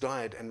Jesus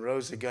died and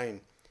rose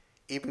again,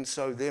 even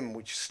so them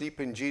which sleep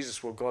in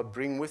Jesus will God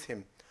bring with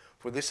him.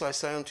 For this I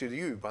say unto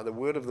you by the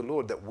word of the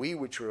Lord, that we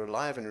which are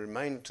alive and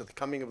remain to the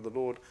coming of the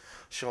Lord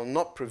shall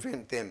not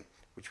prevent them,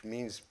 which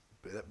means,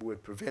 that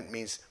word prevent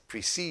means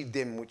precede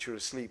them which are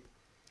asleep.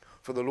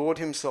 For the Lord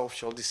himself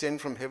shall descend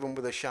from heaven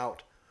with a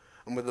shout,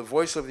 and with the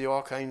voice of the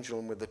archangel,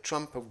 and with the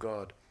trump of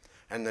God,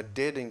 and the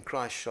dead in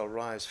Christ shall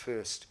rise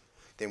first.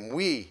 Then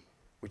we,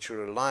 which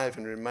are alive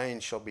and remain,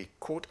 shall be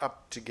caught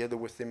up together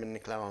with them in the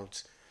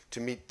clouds, to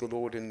meet the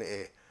Lord in the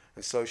air,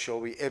 and so shall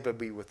we ever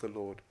be with the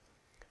Lord.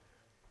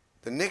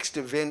 The next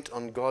event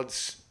on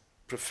God's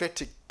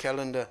prophetic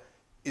calendar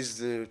is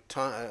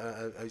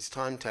his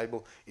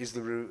timetable is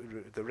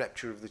the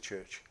rapture of the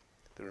church,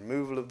 the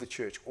removal of the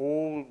church.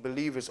 All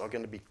believers are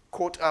going to be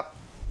caught up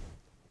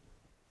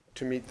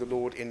to meet the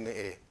Lord in the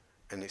air.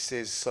 And it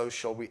says, so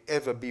shall we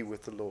ever be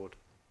with the Lord.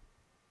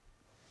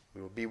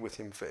 We will be with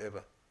him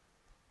forever.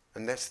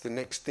 And that's the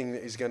next thing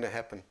that is going to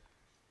happen.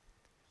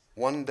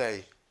 One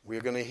day,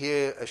 we're going to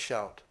hear a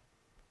shout.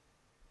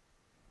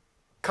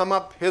 Come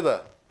up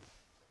hither.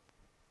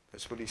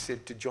 That's what he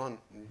said to John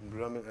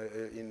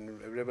in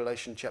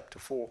Revelation chapter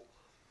 4.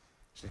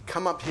 He said,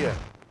 come up here.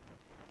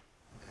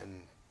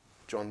 And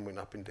John went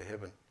up into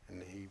heaven.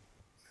 And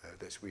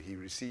that's where he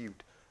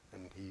received.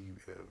 And he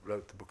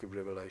wrote the book of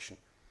Revelation.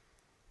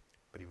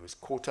 But he was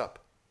caught up.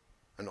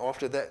 And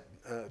after that,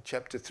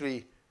 chapter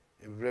 3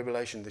 in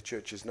Revelation, the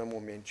church is no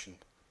more mentioned.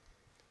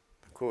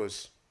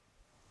 Because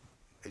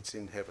it's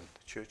in heaven.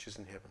 The church is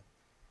in heaven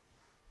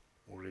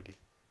already.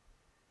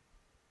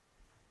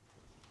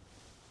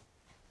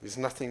 There's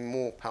nothing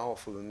more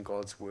powerful than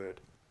God's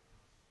word.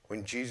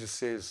 When Jesus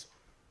says,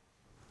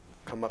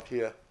 come up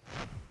here,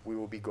 we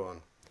will be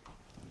gone.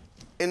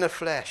 In a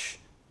flash,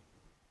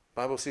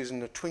 the Bible says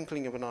in the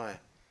twinkling of an eye,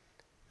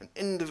 an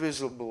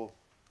indivisible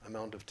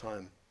amount of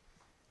time,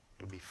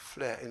 it'll be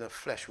in a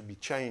flash will be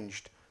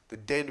changed. The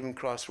dead in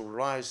Christ will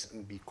rise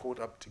and be caught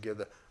up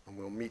together, and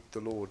we'll meet the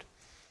Lord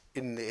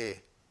in the air.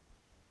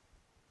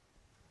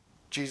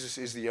 Jesus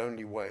is the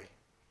only way.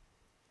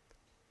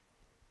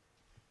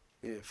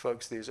 Yeah,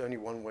 folks, there's only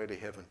one way to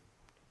heaven.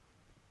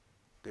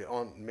 There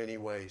aren't many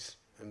ways,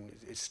 and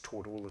it's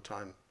taught all the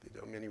time.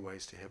 There are many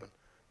ways to heaven,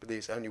 but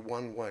there's only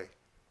one way.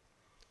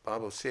 The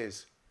Bible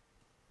says,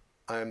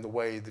 I am the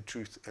way, the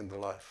truth, and the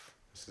life.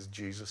 This is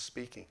Jesus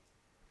speaking.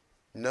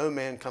 No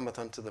man cometh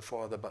unto the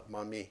Father but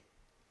by me.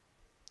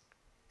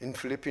 In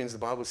Philippians, the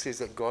Bible says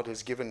that God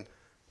has given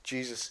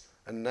Jesus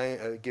a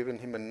name, given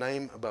him a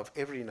name above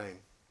every name.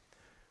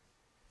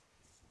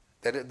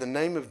 That at the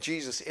name of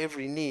Jesus,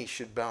 every knee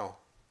should bow.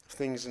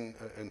 Things in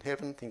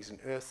heaven, things in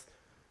earth,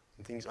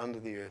 and things under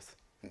the earth.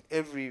 And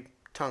every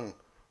tongue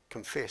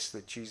confess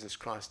that Jesus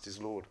Christ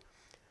is Lord.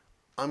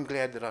 I'm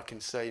glad that I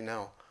can say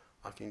now,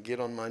 I can get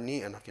on my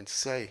knee and I can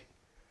say,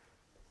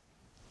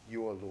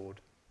 you are Lord.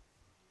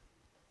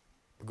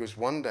 Because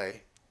one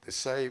day, the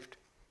saved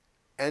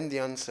and the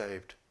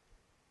unsaved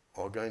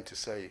are going to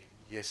say,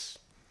 yes,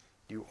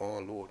 you are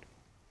Lord.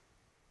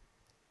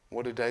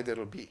 What a day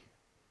that'll be.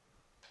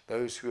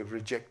 Those who have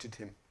rejected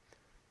him,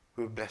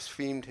 who have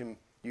blasphemed him,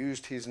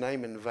 used his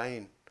name in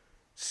vain,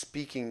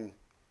 speaking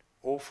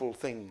awful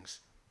things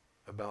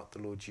about the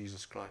Lord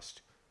Jesus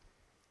Christ,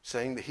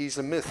 saying that he's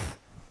a myth.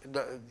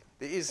 There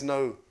is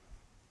no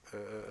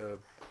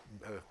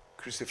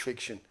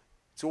crucifixion.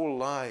 It's all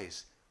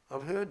lies.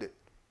 I've heard it.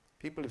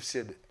 People have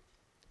said it.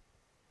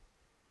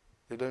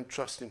 They don't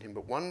trust in him.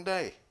 But one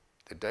day,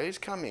 the day is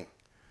coming,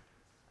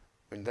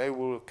 when they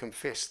will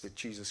confess that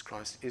Jesus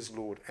Christ is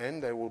Lord,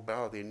 and they will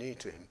bow their knee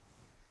to him.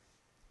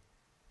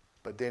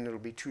 But then it'll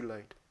be too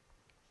late.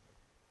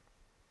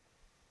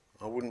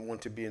 I wouldn't want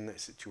to be in that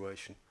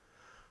situation.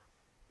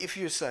 If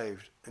you're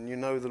saved and you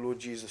know the Lord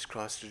Jesus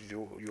Christ is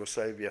your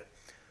Savior,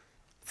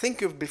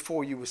 think of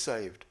before you were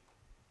saved.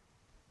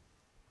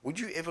 Would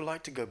you ever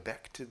like to go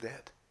back to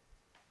that?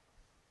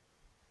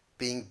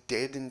 Being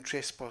dead in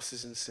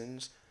trespasses and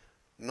sins,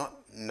 not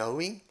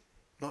knowing,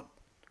 not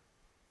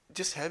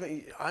just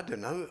having, I don't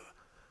know,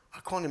 I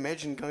can't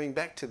imagine going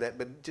back to that,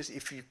 but just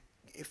if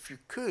you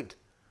could,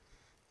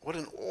 what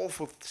an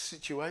awful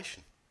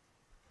situation.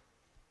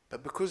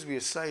 But because we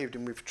are saved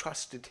and we've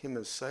trusted him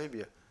as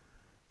Savior,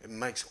 it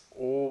makes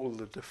all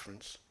the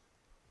difference.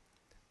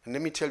 And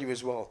let me tell you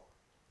as well,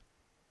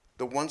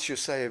 that once you're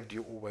saved,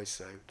 you're always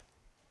saved.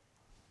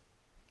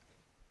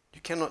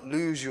 You cannot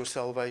lose your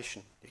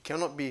salvation. You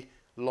cannot be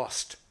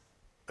lost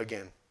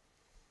again.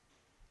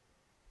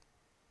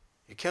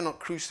 You cannot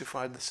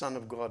crucify the Son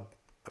of God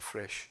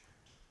afresh.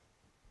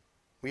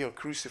 We are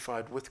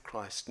crucified with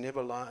Christ.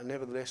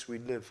 Nevertheless we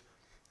live.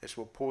 That's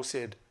what Paul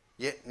said.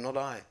 Yet not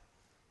I,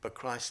 but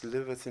Christ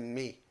liveth in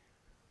me.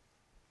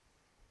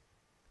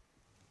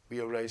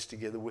 We are raised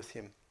together with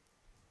him.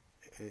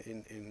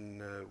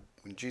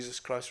 When Jesus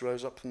Christ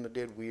rose up from the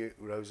dead, we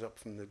rose up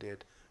from the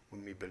dead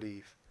when we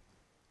believe.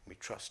 We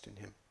trust in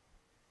him.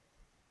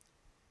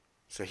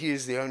 So he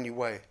is the only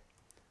way.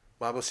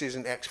 The Bible says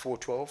in Acts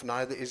 4:12,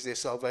 neither is there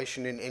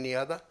salvation in any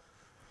other.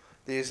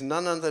 There is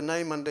none other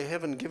name under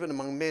heaven given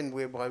among men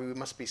whereby we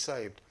must be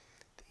saved.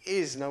 There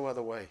is no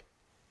other way.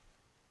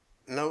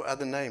 No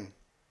other name.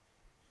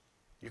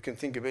 You can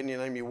think of any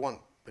name you want,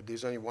 but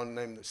there's only one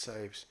name that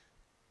saves.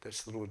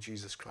 That's the Lord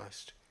Jesus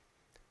Christ.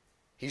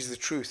 He's the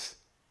truth.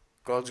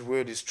 God's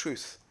word is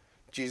truth.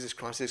 Jesus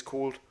Christ is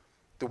called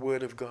the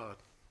Word of God.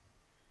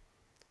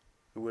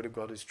 The Word of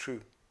God is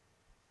true.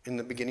 In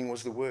the beginning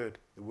was the Word.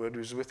 The Word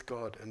was with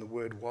God, and the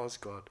Word was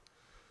God.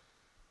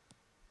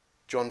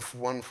 John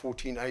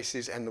 1:14a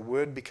says, and the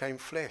Word became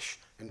flesh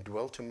and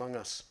dwelt among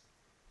us.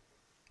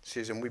 It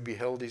says, and we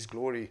beheld his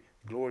glory,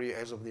 glory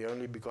as of the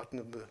only begotten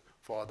of the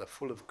Father,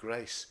 full of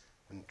grace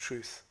and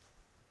truth.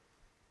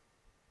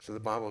 So the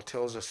Bible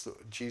tells us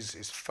that Jesus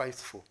is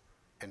faithful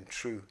and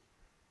true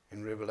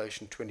in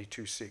Revelation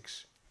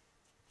 22:6.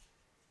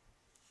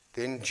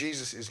 Then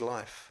Jesus is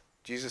life.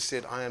 Jesus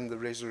said, I am the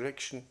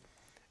resurrection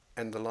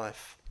and the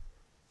life.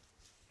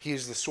 He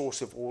is the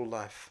source of all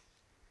life.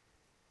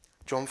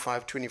 John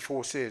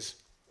 5:24 says,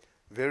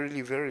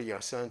 Verily, verily, I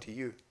say unto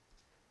you,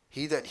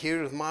 he that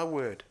heareth my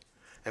word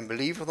and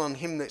believeth on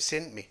him that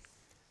sent me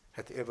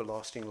hath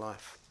everlasting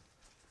life,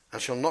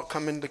 and shall not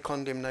come into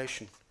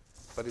condemnation,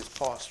 but is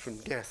passed from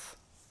death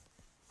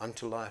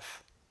unto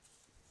life.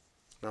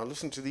 Now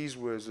listen to these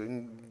words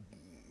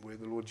where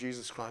the Lord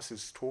Jesus Christ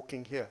is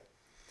talking here.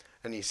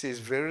 And he says,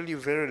 Verily,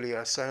 verily,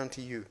 I say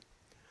unto you,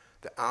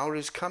 the hour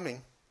is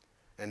coming,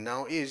 and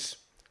now is,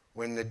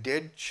 when the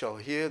dead shall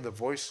hear the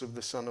voice of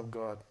the Son of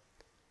God.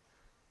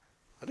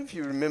 I don't know if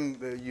you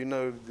remember,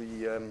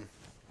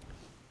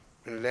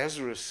 when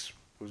Lazarus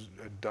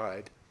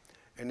died,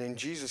 and then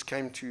Jesus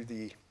came to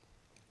the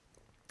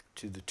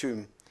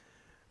tomb,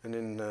 and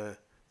then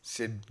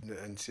said,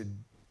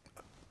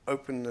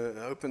 open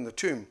the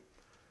tomb,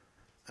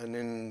 and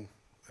then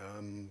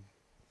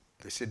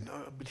they said, no,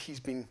 but he's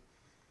been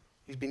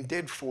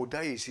dead 4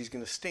 days. He's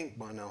going to stink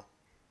by now.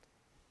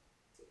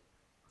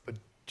 But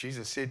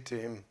Jesus said to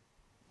him,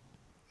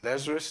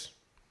 Lazarus,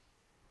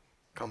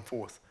 come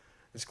forth.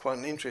 It's quite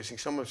interesting.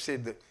 Some have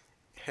said that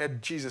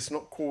had Jesus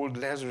not called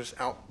Lazarus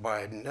out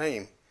by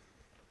name,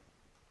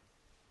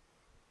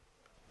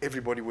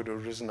 everybody would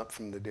have risen up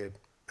from the dead.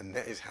 And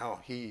that is how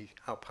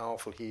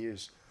powerful he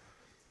is.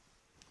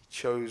 He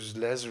chose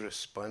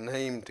Lazarus by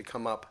name to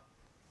come up.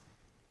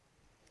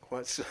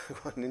 Quite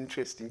an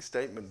interesting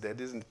statement that,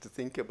 isn't it, to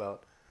think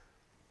about.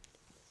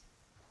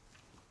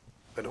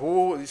 But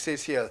all it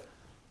says here,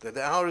 that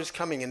the hour is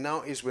coming, and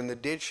now is, when the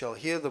dead shall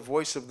hear the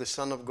voice of the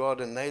Son of God,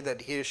 and they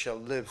that hear shall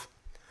live.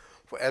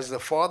 For as the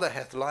Father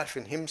hath life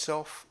in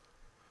himself,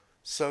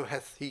 so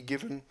hath he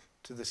given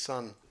to the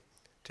Son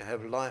to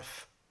have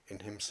life in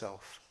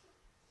himself,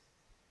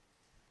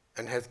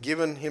 and hath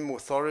given him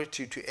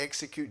authority to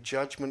execute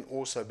judgment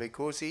also,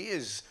 because he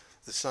is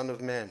the Son of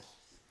Man.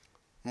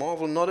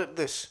 Marvel not at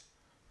this,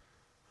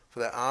 for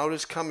the hour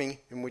is coming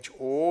in which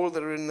all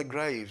that are in the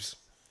graves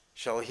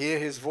shall hear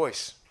his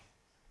voice.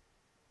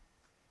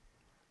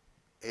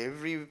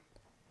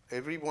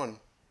 Everyone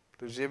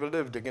who's ever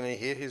lived are going to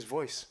hear his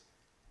voice.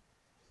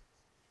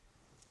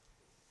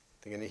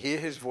 They're going to hear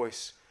his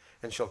voice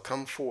and shall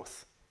come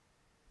forth.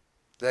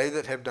 They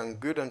that have done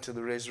good unto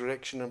the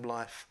resurrection of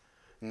life,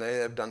 and they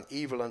that have done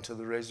evil unto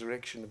the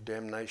resurrection of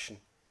damnation.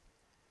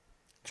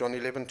 John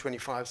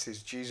 11:25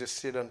 says, Jesus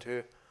said unto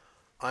her,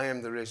 I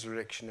am the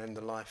resurrection and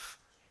the life.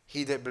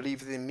 He that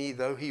believeth in me,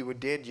 though he were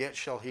dead, yet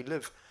shall he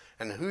live.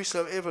 And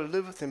whosoever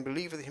liveth and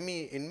believeth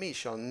in me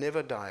shall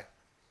never die.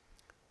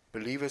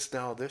 Believest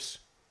thou this?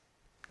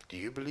 Do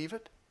you believe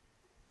it?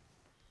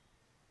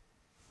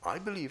 I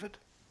believe it.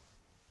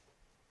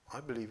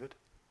 I believe it.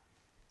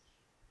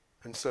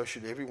 And so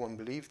should everyone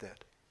believe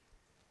that.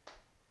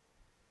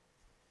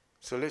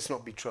 So let's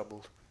not be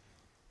troubled.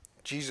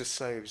 Jesus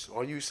saves.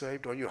 Are you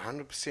saved? Are you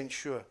 100%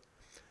 sure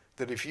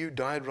that if you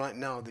died right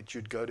now that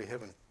you'd go to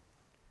heaven?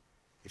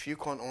 If you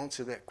can't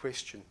answer that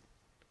question,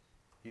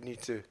 you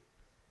need to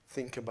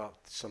think about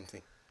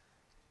something.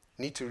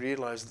 You need to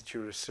realize that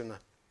you're a sinner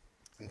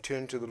and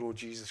turn to the Lord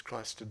Jesus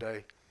Christ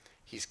today.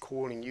 He's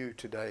calling you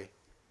today.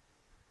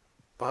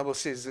 The Bible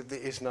says that there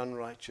is none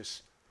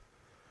righteous.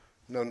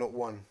 No, not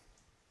one.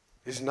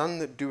 There's none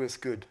that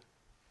doeth good.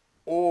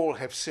 All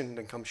have sinned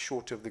and come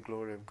short of the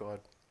glory of God.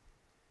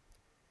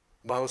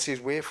 The Bible says,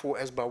 wherefore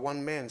as by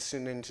one man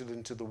sin entered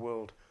into the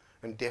world,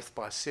 and death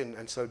by sin,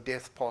 and so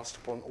death passed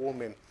upon all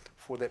men,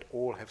 for that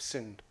all have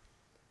sinned.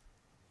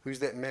 Who's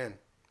that man?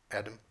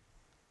 Adam.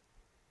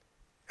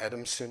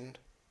 Adam sinned.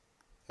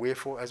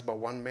 Wherefore as by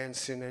one man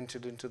sin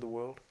entered into the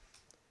world,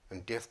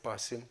 and death by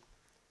sin.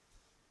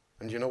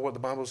 And you know what the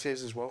Bible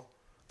says as well?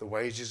 The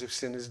wages of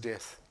sin is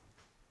death.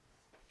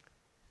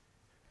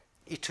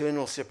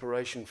 Eternal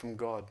separation from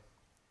God.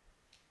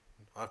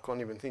 I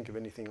can't even think of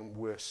anything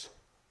worse.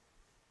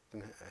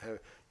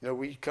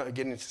 We kind of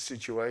get into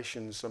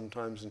situations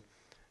sometimes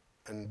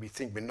and we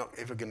think we're not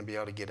ever going to be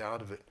able to get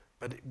out of it.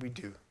 But we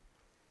do.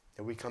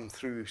 And we come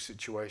through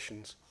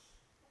situations.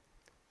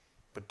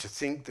 But to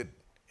think that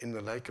in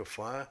the lake of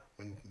fire,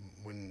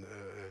 when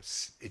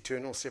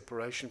eternal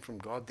separation from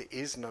God, there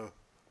is no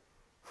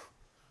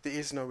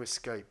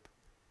escape.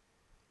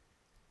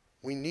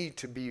 We need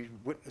to be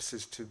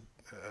witnesses to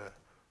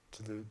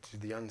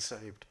the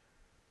unsaved.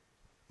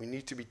 We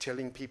need to be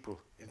telling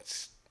people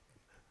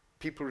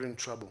people are in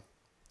trouble.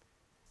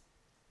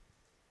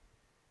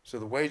 So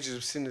the wages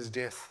of sin is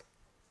death.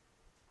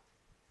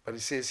 But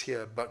it says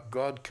here, but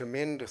God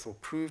commendeth or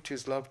proved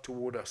his love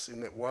toward us,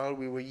 in that while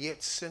we were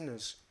yet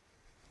sinners,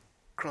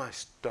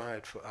 Christ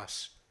died for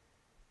us.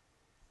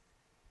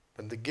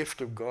 And the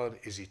gift of God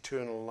is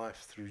eternal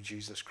life through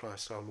Jesus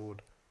Christ our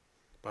Lord.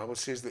 The Bible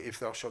says that if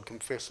thou shalt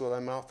confess with thy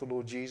mouth the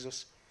Lord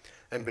Jesus,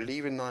 and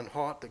believe in thine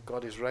heart that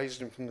God has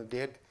raised him from the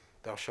dead,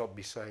 thou shalt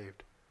be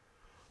saved.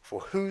 For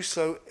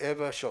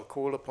whosoever shall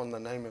call upon the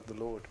name of the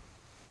Lord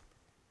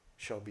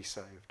shall be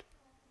saved.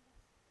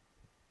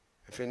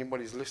 If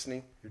anybody's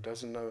listening who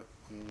doesn't know,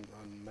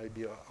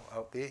 maybe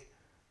out there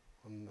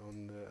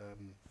on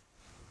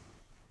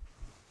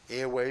the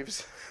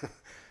airwaves,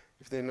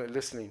 if they're not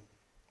listening,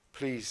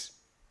 please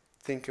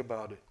think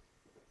about it.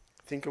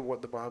 Think of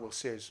what the Bible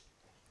says.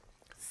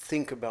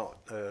 Think about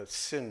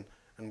sin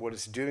and what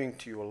it's doing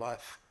to your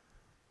life,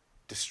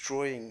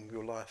 destroying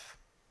your life.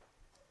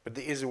 But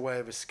there is a way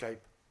of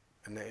escape,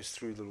 and that is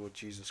through the Lord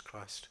Jesus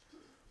Christ.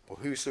 For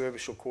whosoever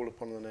shall call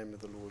upon the name of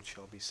the Lord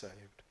shall be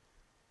saved.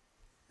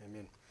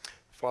 Amen.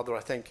 Father,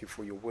 I thank you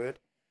for your word.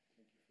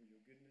 Thank you for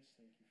your goodness.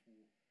 Thank you for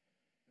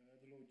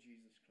the Lord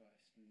Jesus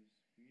Christ. And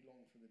we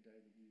long for the day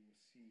that we will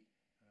see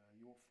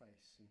your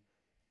face. And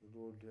the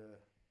Lord,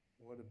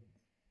 what a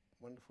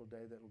wonderful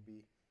day that will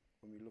be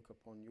when we look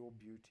upon your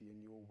beauty and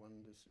your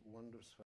wondrous